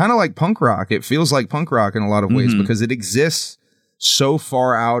it's kind of like punk rock. It feels like punk rock in a lot of ways because it exists so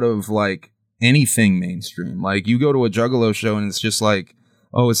far out of like anything mainstream. Like, you go to a Juggalo show and it's just like,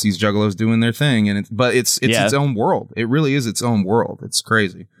 oh, it's these Juggalos doing their thing, and it's its own world. It really is its own world. It's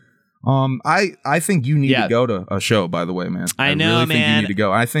crazy. I think you need to go to a show, by the way, man. I know, really think you need to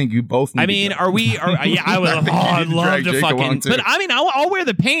go. I think you both need to go. I'd love to fucking, but I mean, I'll wear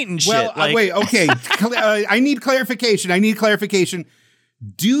the paint and shit. Well, wait, okay. I need clarification.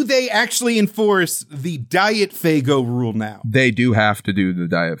 Do they actually enforce the Diet Faygo rule now? They do have to do the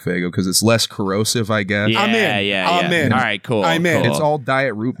Diet Faygo because it's less corrosive, I guess. Yeah, I'm in. All right, cool. I'm in. It's all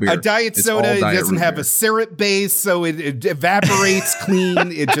diet root beer. A diet soda doesn't have a syrup base, so it evaporates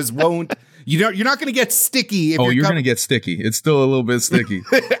clean. It just won't. You're not going to get sticky. If you're going to get sticky. It's still a little bit sticky.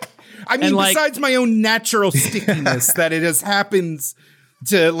 I mean, besides my own natural stickiness that it has happens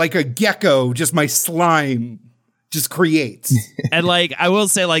to like a gecko, just my slime just creates. And like, I will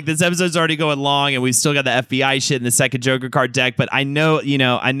say, like, this episode's already going long and we've still got the FBI shit in the second Joker card deck, but I know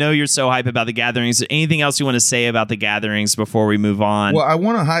you're so hype about the gatherings. Anything else you want to say about the gatherings before we move on? Well, I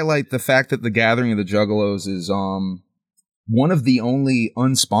want to highlight the fact that the Gathering of the Juggalos is one of the only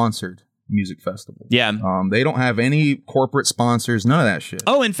unsponsored music festival. Yeah. They don't have any corporate sponsors, none of that shit.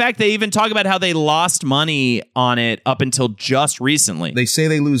 Oh, in fact, they even talk about how they lost money on it up until just recently. They say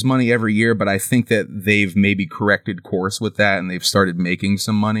they lose money every year, but I think that they've maybe corrected course with that and they've started making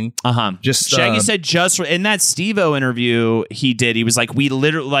some money. Shaggy said just in that Steve-O interview he did, he was like, we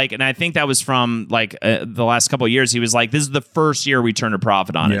literally like, and I think that was from like the last couple of years, he was like, this is the first year we turned a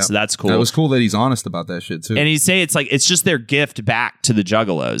profit on it. So that's cool. That was cool that he's honest about that shit too. And he'd say it's like, it's just their gift back to the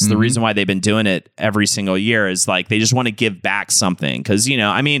Juggalos. The reason why they've been doing it every single year is like they just want to give back something, because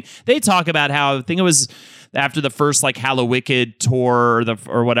I mean, they talk about how, I think it was after the first like Hallowicked tour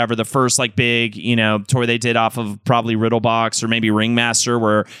or whatever, the first like big tour they did off of probably Riddlebox or maybe Ringmaster,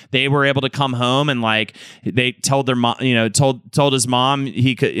 where they were able to come home and like they told their mom, told his mom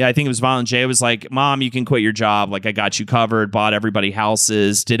he could. I think it was Violent J was like, Mom, you can quit your job, like I got you covered, bought everybody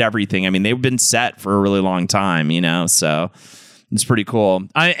houses, did everything. I mean, they've been set for a really long time, so it's pretty cool.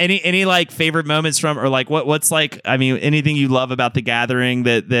 Any like favorite moments from, or like what's like, I mean, anything you love about the Gathering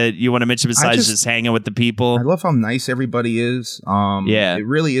that you want to mention besides just hanging with the people? I love how nice everybody is. It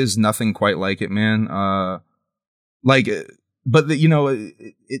really is nothing quite like it, man.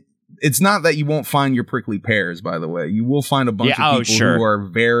 It's not that you won't find your prickly pears, by the way. You will find a bunch of people who are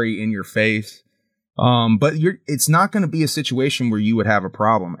very in your face. But it's not going to be a situation where you would have a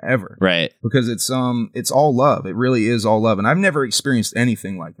problem ever. Right. Because it's all love. It really is all love. And I've never experienced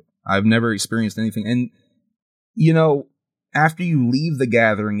anything like it. I've never experienced anything. And, after you leave the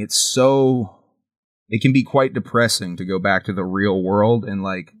Gathering, it can be quite depressing to go back to the real world. And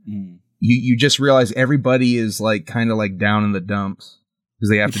like, you just realize everybody is like kind of like down in the dumps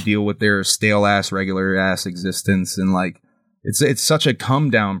because they have to deal with their stale ass, regular ass existence. And like, it's such a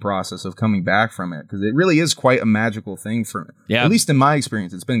come down process of coming back from it, because it really is quite a magical thing at least in my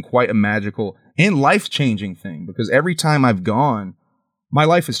experience. It's been quite a magical and life changing thing, because every time I've gone, my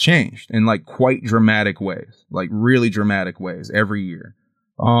life has changed in like quite dramatic ways, like really dramatic ways every year.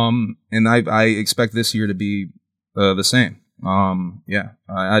 And I expect this year to be the same.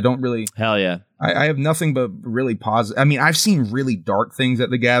 I don't really. Hell yeah. I have nothing but really positive. I mean, I've seen really dark things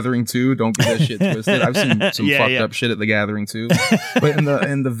at the Gathering too. Don't get that shit twisted. I've seen some fucked up shit at the Gathering too. But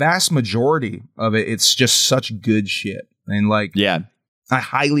in the vast majority of it, it's just such good shit. And like, I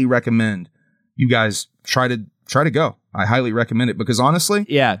highly recommend you guys try to go. I highly recommend it, because honestly,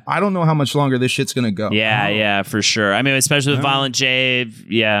 I don't know how much longer this shit's gonna go. Yeah, for sure. I mean, especially with Violent J.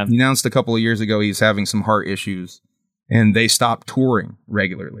 Yeah, he announced a couple of years ago he's having some heart issues, and they stopped touring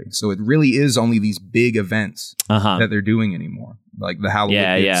regularly. So it really is only these big events that they're doing anymore, like the Halloween,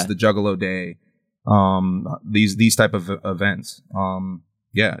 the Juggalo Day, these type of events.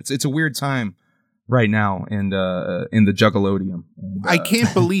 It's a weird time right now in the Juggalodium. I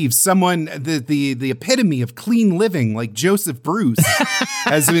can't believe someone, the epitome of clean living, like Joseph Bruce,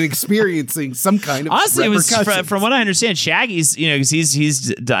 has been experiencing some kind of honestly, it was from what I understand, Shaggy's, because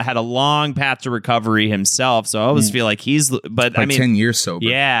he's had a long path to recovery himself, so I always feel like but I mean, 10 years sober.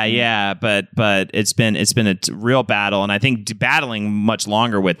 But it's been a real battle, and I think battling much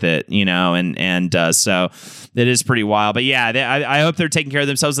longer with it, so it is pretty wild. But I hope they're taking care of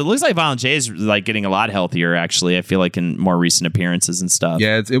themselves. It looks like Violent J is like getting a lot healthier, actually. I feel like in more recent appearances and stuff.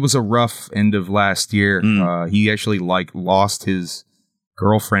 Yeah, it was a rough end of last year. He actually lost his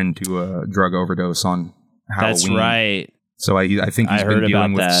girlfriend to a drug overdose on Halloween. That's right. So I think he's been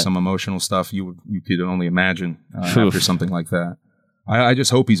dealing with some emotional stuff you could only imagine after something like that. I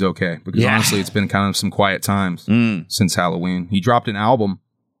just hope he's okay, because honestly, it's been kind of some quiet times since Halloween. He dropped an album.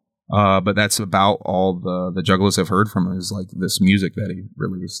 But that's about all the Juggalos have heard from him, is like this music that he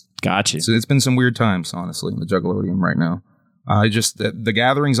released. Gotcha. So it's been some weird times, honestly, in the Juggalodium right now. The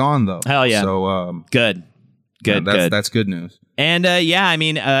Gathering's on though. Hell yeah. So good. That's good news. And I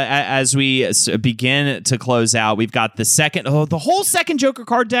mean, as we begin to close out, we've got the whole second Joker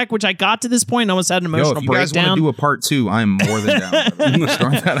card deck, which I got to this point and almost had an emotional breakdown. If you guys want to do a part 2, I'm more than down. Let's throw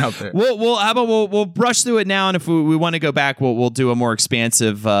that out there. We'll brush through it now, and if we want to go back, we'll do a more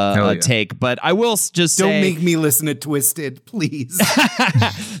expansive take. But I will just say, don't make me listen to Twisted, please.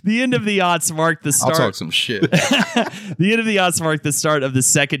 The end of the odds marked the start. I'll talk some shit. The end of the odds marked the start of the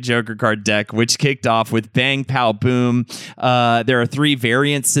second Joker card deck, which kicked off with Bang Pow Boom. There are 3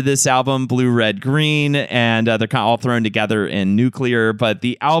 variants to this album: blue, red, green, and they're kind of all thrown together in Nuclear. But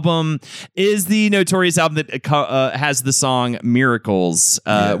the album is the notorious album that has the song Miracles,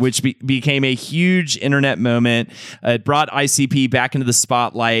 which became a huge internet moment. It brought ICP back into the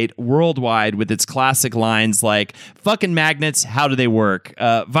spotlight worldwide with its classic lines like, fucking magnets, how do they work?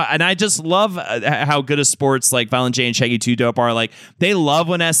 And I just love how good of sports like Violent J and Shaggy 2 Dope are. Like, they love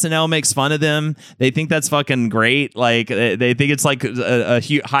when SNL makes fun of them. They think that's fucking great. Like, they think it's like a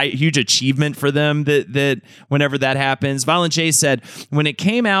huge achievement for them that whenever that happens. Violent J said, when it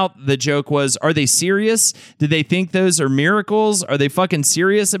came out, the joke was, are they serious? Did they think those are miracles? Are they fucking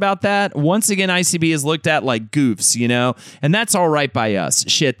serious about that? Once again, ICB is looked at like goofs, you know? And that's all right by us.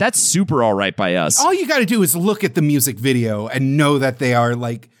 Shit, that's super all right by us. All you got to do is look at the music video and know that they are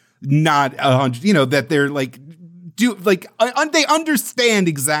like not 100, you know, that they're like, they understand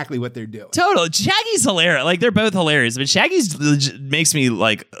exactly what they're doing. Total. Shaggy's hilarious. Like, they're both hilarious, but Shaggy's makes me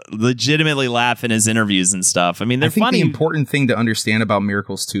like legitimately laugh in his interviews and stuff. I mean, they're funny. The important thing to understand about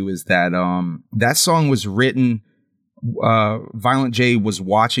Miracles too is that that song was written. Violent J was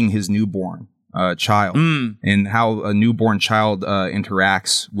watching his newborn child and how a newborn child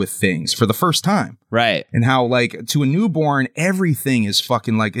interacts with things for the first time. Right. And how, like, to a newborn, everything is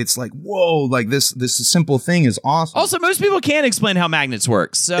fucking like, it's like, whoa, like this simple thing is awesome. Also, most people can't explain how magnets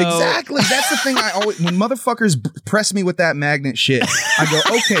work. So exactly. That's the thing. I always, when motherfuckers press me with that magnet shit, I go,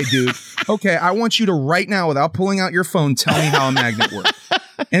 okay, dude. Okay. I want you to right now, without pulling out your phone, tell me how a magnet works.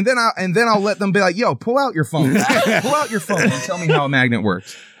 And then I'll let them be like, yo, pull out your phone. Pull out your phone and tell me how a magnet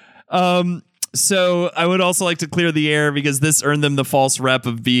works. So I would also like to clear the air because this earned them the false rep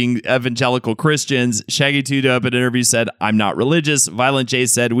of being evangelical Christians. Shaggy 2 Dope in an interview said, I'm not religious. Violent J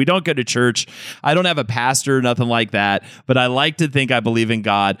said, we don't go to church. I don't have a pastor, nothing like that. But I like to think I believe in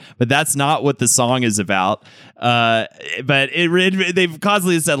God. But that's not what the song is about. But they've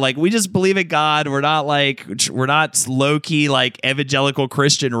constantly said, like, we just believe in God. We're not low key like evangelical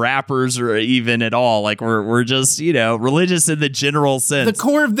Christian rappers or even at all. Like, we're just, you know, religious in the general sense. The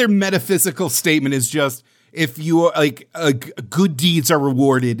core of their metaphysical statement is just, if you are like good deeds are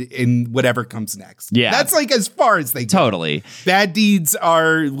rewarded in whatever comes next. Yeah, that's like as far as they go. Totally. Bad deeds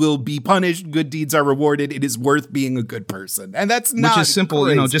will be punished. Good deeds are rewarded. It is worth being a good person, and that's not which is simple.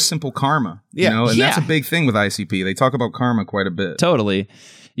 crazy. You know, just simple karma. Yeah, you know, and that's a big thing with ICP. They talk about karma quite a bit. Totally.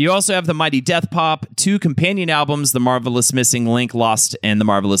 You also have the Mighty Death Pop, 2 companion albums, The Marvelous Missing Link Lost and The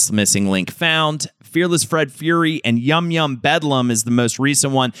Marvelous Missing Link Found. Fearless Fred Fury and Yum Yum Bedlam is the most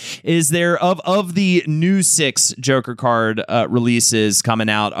recent one. Is there, of the new 6 Joker card releases coming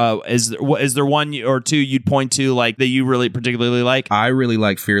out, is there one or two you'd point to like that you really particularly like? I really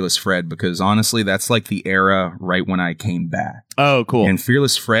like Fearless Fred because honestly, that's like the era right when I came back. Oh, cool. And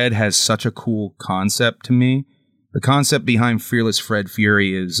Fearless Fred has such a cool concept to me. The concept behind Fearless Fred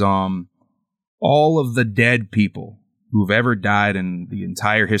Fury is all of the dead people who've ever died in the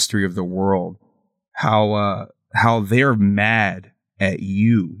entire history of the world, how they're mad at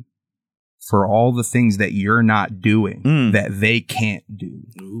you for all the things that you're not doing that they can't do.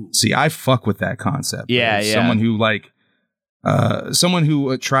 Ooh. See, I fuck with that concept. Yeah, yeah. Someone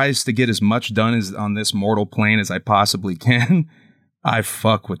who tries to get as much done as on this mortal plane as I possibly can. I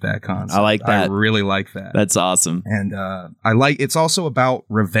fuck with that concept. I like that. I really like that. That's awesome. And it's also about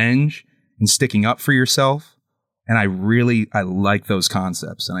revenge and sticking up for yourself. And I like those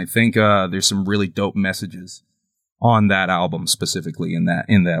concepts. And I think there's some really dope messages on that album, specifically in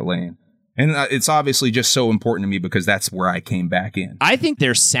that lane. And it's obviously just so important to me because that's where I came back in. I think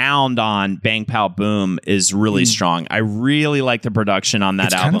their sound on Bang Pow Boom is really strong. I really like the production on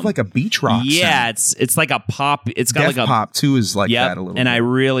that album. It's kind of like a beach rock sound. It's like a pop. It's got Def like a pop too is like that a little and bit. I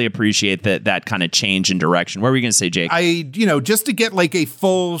really appreciate that kind of change in direction. What were you going to say, Jake? Just to get like a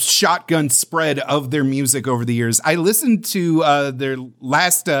full shotgun spread of their music over the years, I listened to their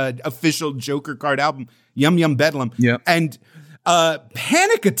last official Joker card album, Yum Yum Bedlam. Yep. And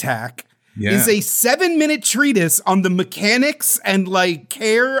Panic Attack is a 7-minute treatise on the mechanics and like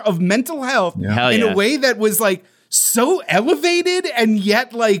care of mental health in a way that was like so elevated and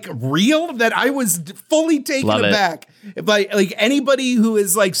yet like real that I was fully taken aback by like anybody who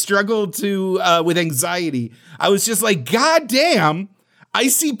has like struggled with anxiety. I was just like, God damn,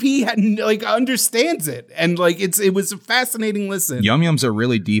 ICP understands it, and like it was a fascinating listen. Yum Yum's a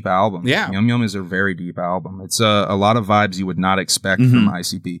really deep album. Yeah, Yum Yum is a very deep album. It's a lot of vibes you would not expect from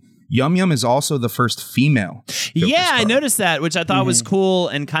ICP. Yum Yum is also the first female. Yeah, I noticed that, which I thought was cool,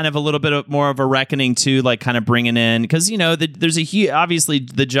 and kind of a little bit more of a reckoning too, like kind of bringing in, because there's a huge, obviously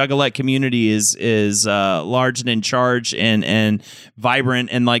the Juggalette community is large and in charge and vibrant,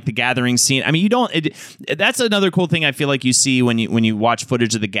 and like the Gathering scene. I mean, that's another cool thing I feel like you see when you watch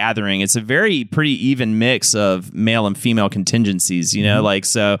footage of the Gathering. It's a pretty even mix of male and female contingencies, like,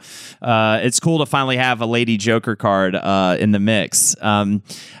 so it's cool to finally have a lady Joker card in the mix. I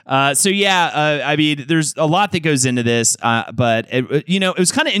mean, there's a lot that goes into this, but it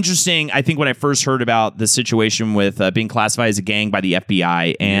was kind of interesting, I think, when I first heard about the situation with being classified as a gang by the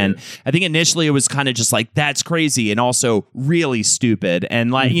FBI, and I think initially it was kind of just like, that's crazy, and also really stupid,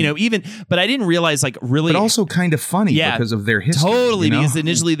 and like, but I didn't realize, like, really, but also kind of funny because of their history. Totally, because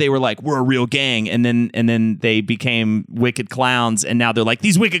initially they were like, we're a real gang, and then they became wicked clowns, and now they're like,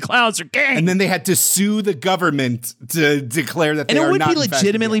 these wicked clowns are gang, and then they had to sue the government to declare that they are not. And it would be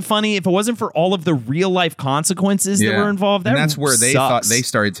legitimately funny if it wasn't for all of the real life consequences that were involved. That's where they thought they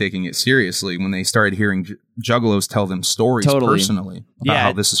started taking it seriously, when they started hearing juggalos tell them stories personally about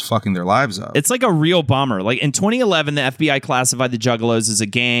how this is fucking their lives up. It's like a real bummer. Like in 2011, the FBI classified the Juggalos as a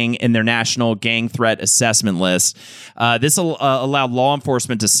gang in their National Gang Threat Assessment List. This allowed law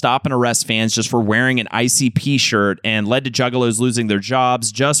enforcement to stop and arrest fans just for wearing an ICP shirt, and led to Juggalos losing their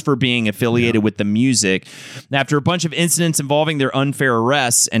jobs just for being affiliated with the music. After a bunch of incidents involving their unfair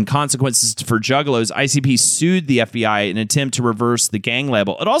arrests and consequences for Juggalos, ICP sued the FBI in an attempt to reverse the gang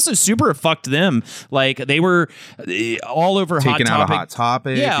label. It also super fucked them. Like, they were all over taken Hot out Topic. of Hot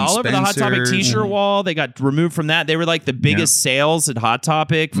Topic. Yeah, all over the Hot Topic t-shirt wall. They got removed from that. They were like the biggest sales at Hot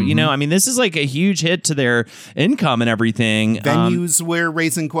Topic. I mean, this is like a huge hit to their income and everything. Venues were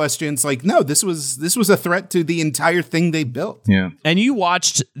raising questions like, no, this was a threat to the entire thing they built. Yeah. And you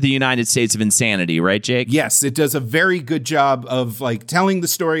watched The United States of Insanity, right, Jake? Yes, it does a very good job of like telling the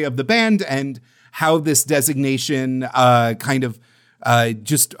story of the band and how this designation kind of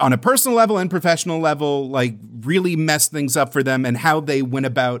just on a personal level and professional level, like, really messed things up for them, and how they went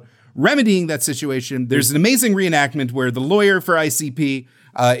about remedying that situation. There's an amazing reenactment where the lawyer for ICP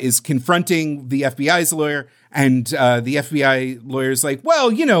is confronting the FBI's lawyer, and the FBI lawyer is like,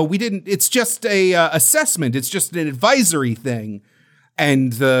 well, it's just a assessment. It's just an advisory thing.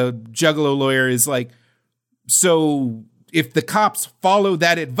 And the Juggalo lawyer is like, so if the cops follow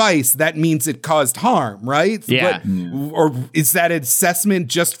that advice, that means it caused harm, right? Yeah. Or is that assessment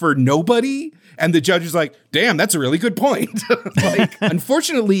just for nobody? And the judge is like, damn, that's a really good point. Like,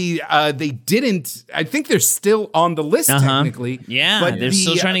 unfortunately, they didn't. I think they're still on the list technically. Yeah, but they're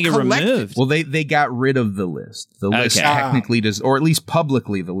still trying to get removed. Well, they got rid of the list. The list technically does, or at least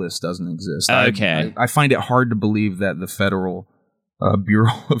publicly, the list doesn't exist. Okay. I find it hard to believe that the Federal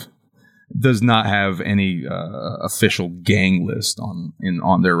Bureau of does not have any official gang list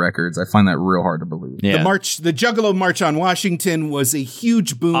on their records. I find that real hard to believe. Yeah. The Juggalo March on Washington was a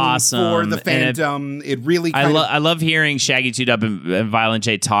huge boom for the fandom. It really I love hearing Shaggy 2 Dub and Violent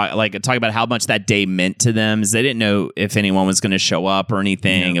J talk about how much that day meant to them, is they didn't know if anyone was going to show up or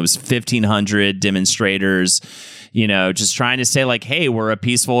anything. It was 1,500 demonstrators, just trying to say like, hey, we're a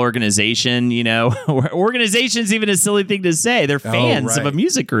peaceful organization. Organization's even a silly thing to say. They're fans of a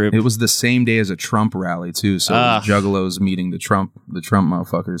music group. It was the same day as a Trump rally too, so it was Juggalos meeting the Trump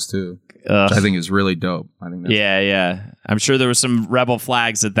motherfuckers too, which I think is really dope. I think that's I'm sure there were some rebel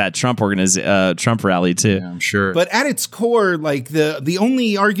flags at that Trump rally too. Yeah, I'm sure. But at its core, like the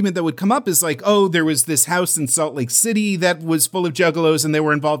only argument that would come up is like, oh, there was this house in Salt Lake City that was full of Juggalos and they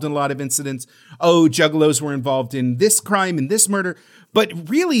were involved in a lot of incidents. Oh, Juggalos were involved in this crime and this murder. But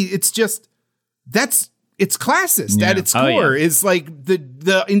really, it's just it's classist at its core. Is like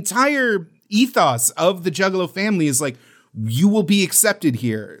the entire ethos of the Juggalo family is like, you will be accepted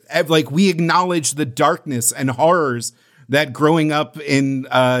here. Like, we acknowledge the darkness and horrors that growing up in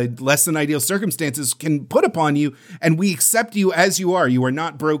less than ideal circumstances can put upon you, and we accept you as you are. You are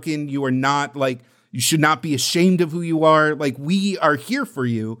not broken. You are not you should not be ashamed of who you are. Like, we are here for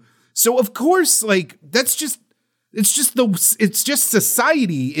you. So of course, like, it's just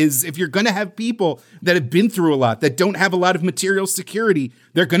society is, if you're going to have people that have been through a lot, that don't have a lot of material security,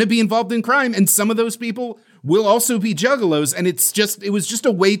 they're going to be involved in crime. And some of those people will also be Juggalos. And it was just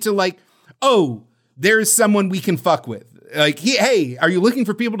a way to like, oh, there's someone we can fuck with. Like, hey, are you looking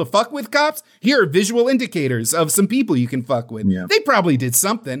for people to fuck with, cops? Here are visual indicators of some people you can fuck with. Yeah. They probably did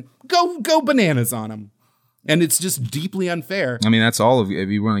something. Go bananas on them. And it's just deeply unfair. I mean, that's all of, if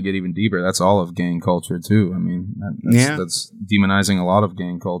you want to get even deeper, that's all of gang culture too. I mean, that's demonizing a lot of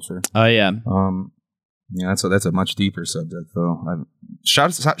gang culture. Oh yeah. That's a much deeper subject though.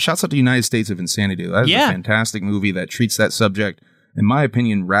 Shouts out to United States of Insanity. That is a fantastic movie that treats that subject in my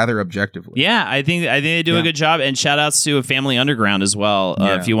opinion, rather objectively. Yeah, I think they do a good job. And shout outs to Family Underground as well.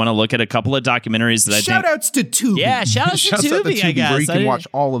 If you want to look at a couple of documentaries that shout outs to Tubi. Yeah, shout outs to Tubi, I guess. Where you can watch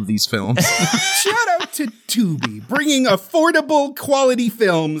all of these films. Shout out to Tubi, bringing affordable quality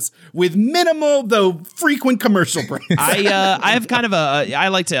films with minimal, though frequent commercial breaks. I have kind of I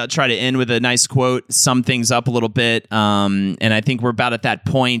like to try to end with a nice quote, sum things up a little bit. And I think we're about at that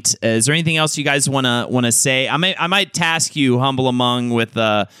point. Is there anything else you guys want to say? I might task you, Humble Among, with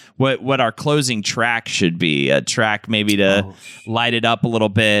what our closing track should be. A track maybe to light it up a little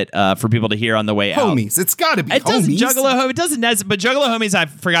bit for people to hear on the way out. Homies, it's got to be Homies. It doesn't, but Juggalo Homies, I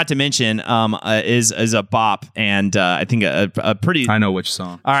forgot to mention, is a bop, and I think a pretty. I know which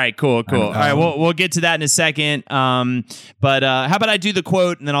song. All right, cool. All right, we'll get to that in a second. But how about I do the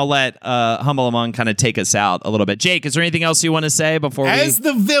quote, and then I'll let Humble Among kind of take us out a little bit. Jake, is there anything else you want to say before as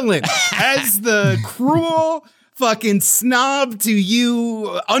the villain, as the cruel fucking snob to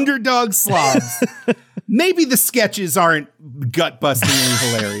you underdog slobs? Maybe the sketches aren't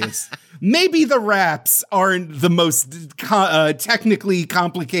gut-bustingly hilarious. Maybe the raps aren't the most technically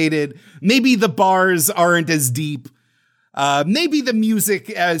complicated. Maybe the bars aren't as deep. Maybe the music,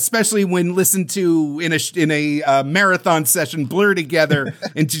 especially when listened to in a marathon session, blur together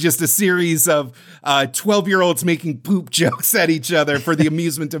into just a series of 12-year-olds making poop jokes at each other for the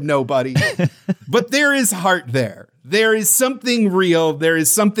amusement of nobody. But there is heart there. There is something real. There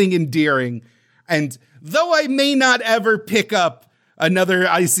is something endearing. And though I may not ever pick up another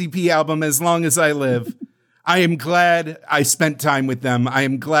ICP album as long as I live, I am glad I spent time with them. I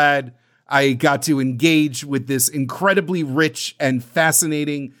am glad I got to engage with this incredibly rich and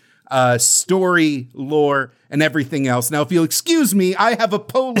fascinating story, lore, and everything else. Now, if you'll excuse me, I have a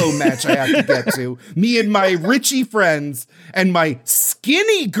polo match I have to get to. Me and my Richie friends and my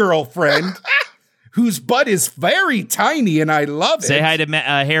skinny girlfriend, whose butt is very tiny, and I love it. Say hi to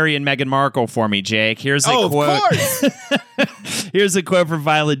Harry and Meghan Markle for me, Jake. Here's a quote. Of course. Here's a quote from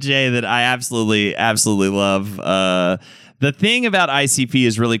Violet J that I absolutely love. The thing about ICP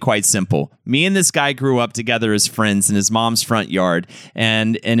is really quite simple. Me and this guy grew up together as friends in his mom's front yard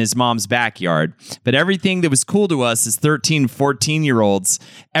and in his mom's backyard. But everything that was cool to us as 13, 14-year-olds,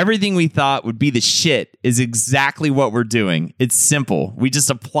 everything we thought would be the shit is exactly what we're doing. It's simple. We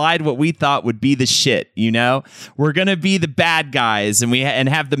just applied what we thought would be the shit, you know? We're going to be the bad guys and and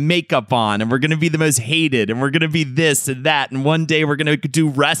have the makeup on, and we're going to be the most hated, and we're going to be this and that, and one day we're going to do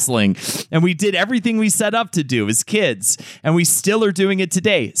wrestling. And we did everything we set up to do as kids. And we still are doing it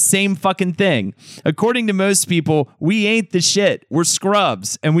today. Same fucking thing. According to most people, we ain't the shit. We're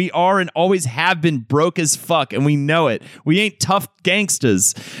scrubs. And we are and always have been broke as fuck. And we know it. We ain't tough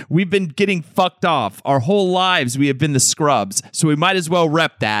gangsters. We've been getting fucked off. Our whole lives we have been the scrubs. So we might as well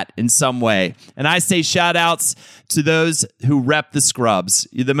rep that in some way. And I say shout outs to those who rep the scrubs.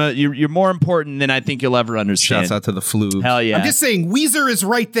 You're more important than I think you'll ever understand. Shouts out to the flu. Hell yeah. I'm just saying, Weezer is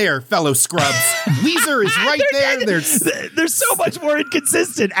right there, fellow scrubs. Weezer is right there. There's so much more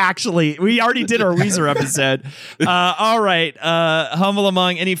inconsistent, actually. We already did our Weezer episode. All right. Humble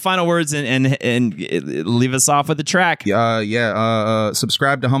Among, any final words and leave us off with the track?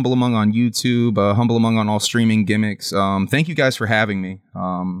 Subscribe to Humble Among on YouTube, Humble Among on all streaming gimmicks. Thank you guys for having me.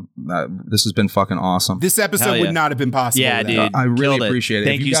 This has been fucking awesome. This episode would not have been possible. Yeah, dude. I really appreciate it.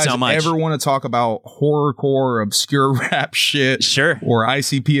 Thank you so much. If you guys ever want to talk about horrorcore, obscure rap shit, sure, or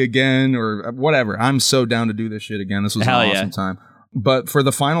ICP again, or whatever, I'm so down to do this shit again. This was an awesome time. But for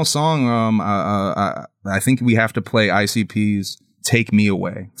the final song, I think we have to play ICP's Take Me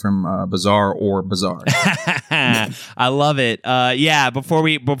Away from Bizarre or Bizarre. I love it. Before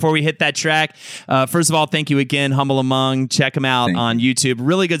we hit that track, first of all, thank you again, Humble Among. Check them out on YouTube.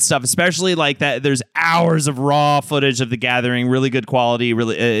 Really good stuff, especially like that. There's hours of raw footage of The Gathering. Really good quality.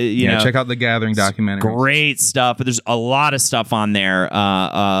 Really, check out The Gathering documentary. Great stuff. But there's a lot of stuff on there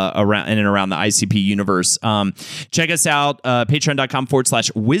around in and around the ICP universe. Check us out.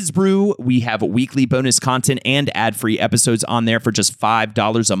 Patreon.com/Whizbrew. We have weekly bonus content and ad-free episodes on there for just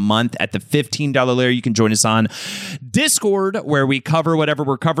 $5 a month. At the $15 layer, you can join us on Discord, where we cover whatever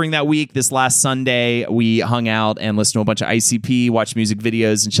we're covering that week. This last Sunday, we hung out and listened to a bunch of ICP, watched music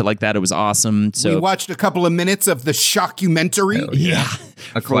videos and shit like that. It was awesome. So we watched a couple of minutes of the shockumentary. Yeah.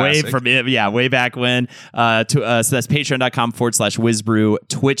 A classic. Way back when. So that's patreon.com/Whizbrew,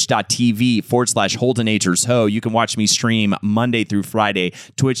 twitch.tv/HoldenaturesHo. You can watch me stream Monday through Friday,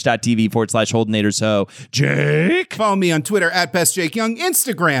 twitch.tv/HoldenaturesHo. Jake? Follow me on Twitter @BestJakeYoung,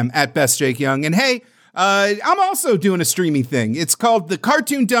 Instagram @BestJakeYoung. And hey, I'm also doing a streaming thing. It's called The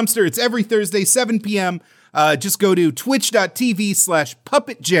Cartoon Dumpster. It's every Thursday, 7 p.m. Just go to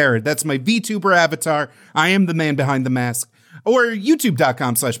twitch.tv/PuppetJared. That's my VTuber avatar. I am the man behind the mask. or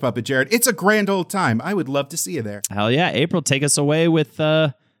youtube.com/puppetjared. It's a grand old time. I would love to see you there. Hell yeah. April, take us away with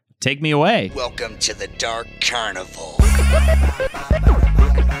Take Me Away. Welcome to the Dark Carnival.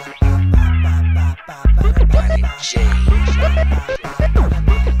 Planet J.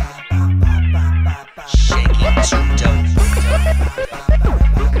 Shaking too dope.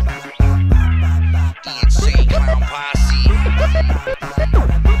 The Insane Clown Posse.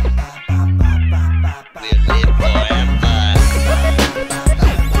 We'll live forever.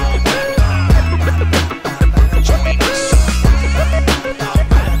 Join us.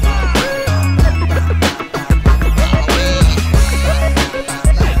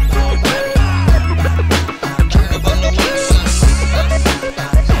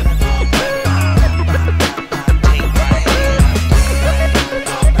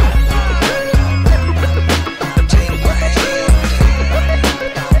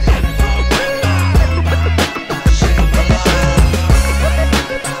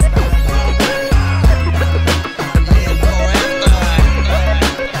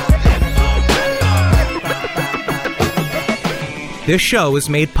 This show is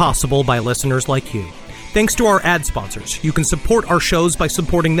made possible by listeners like you. Thanks to our ad sponsors, you can support our shows by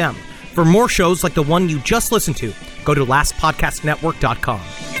supporting them. For more shows like the one you just listened to, go to lastpodcastnetwork.com.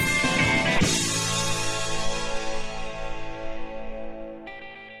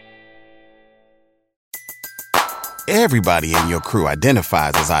 Everybody in your crew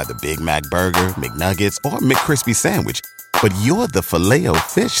identifies as either Big Mac Burger, McNuggets, or McCrispy Sandwich. But you're the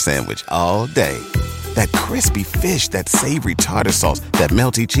Filet-O-Fish Sandwich all day. That crispy fish, that savory tartar sauce, that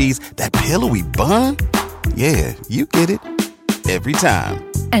melty cheese, that pillowy bun. Yeah, you get it. Every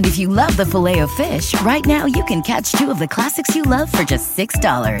time. And if you love the Filet-O-Fish, right now you can catch two of the classics you love for just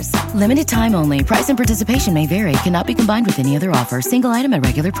 $6. Limited time only. Price and participation may vary. Cannot be combined with any other offer. Single item at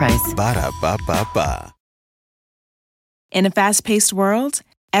regular price. Ba-da-ba-ba-ba. In a fast-paced world,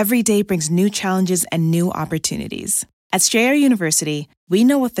 every day brings new challenges and new opportunities. At Strayer University, we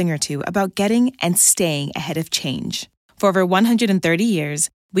know a thing or two about getting and staying ahead of change. For over 130 years,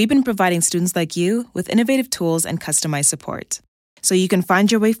 we've been providing students like you with innovative tools and customized support, so you can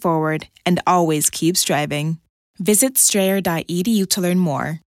find your way forward and always keep striving. Visit strayer.edu to learn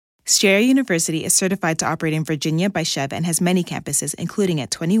more. Strayer University is certified to operate in Virginia by Chev and has many campuses, including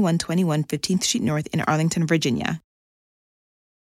at 2121 15th Street North in Arlington, Virginia.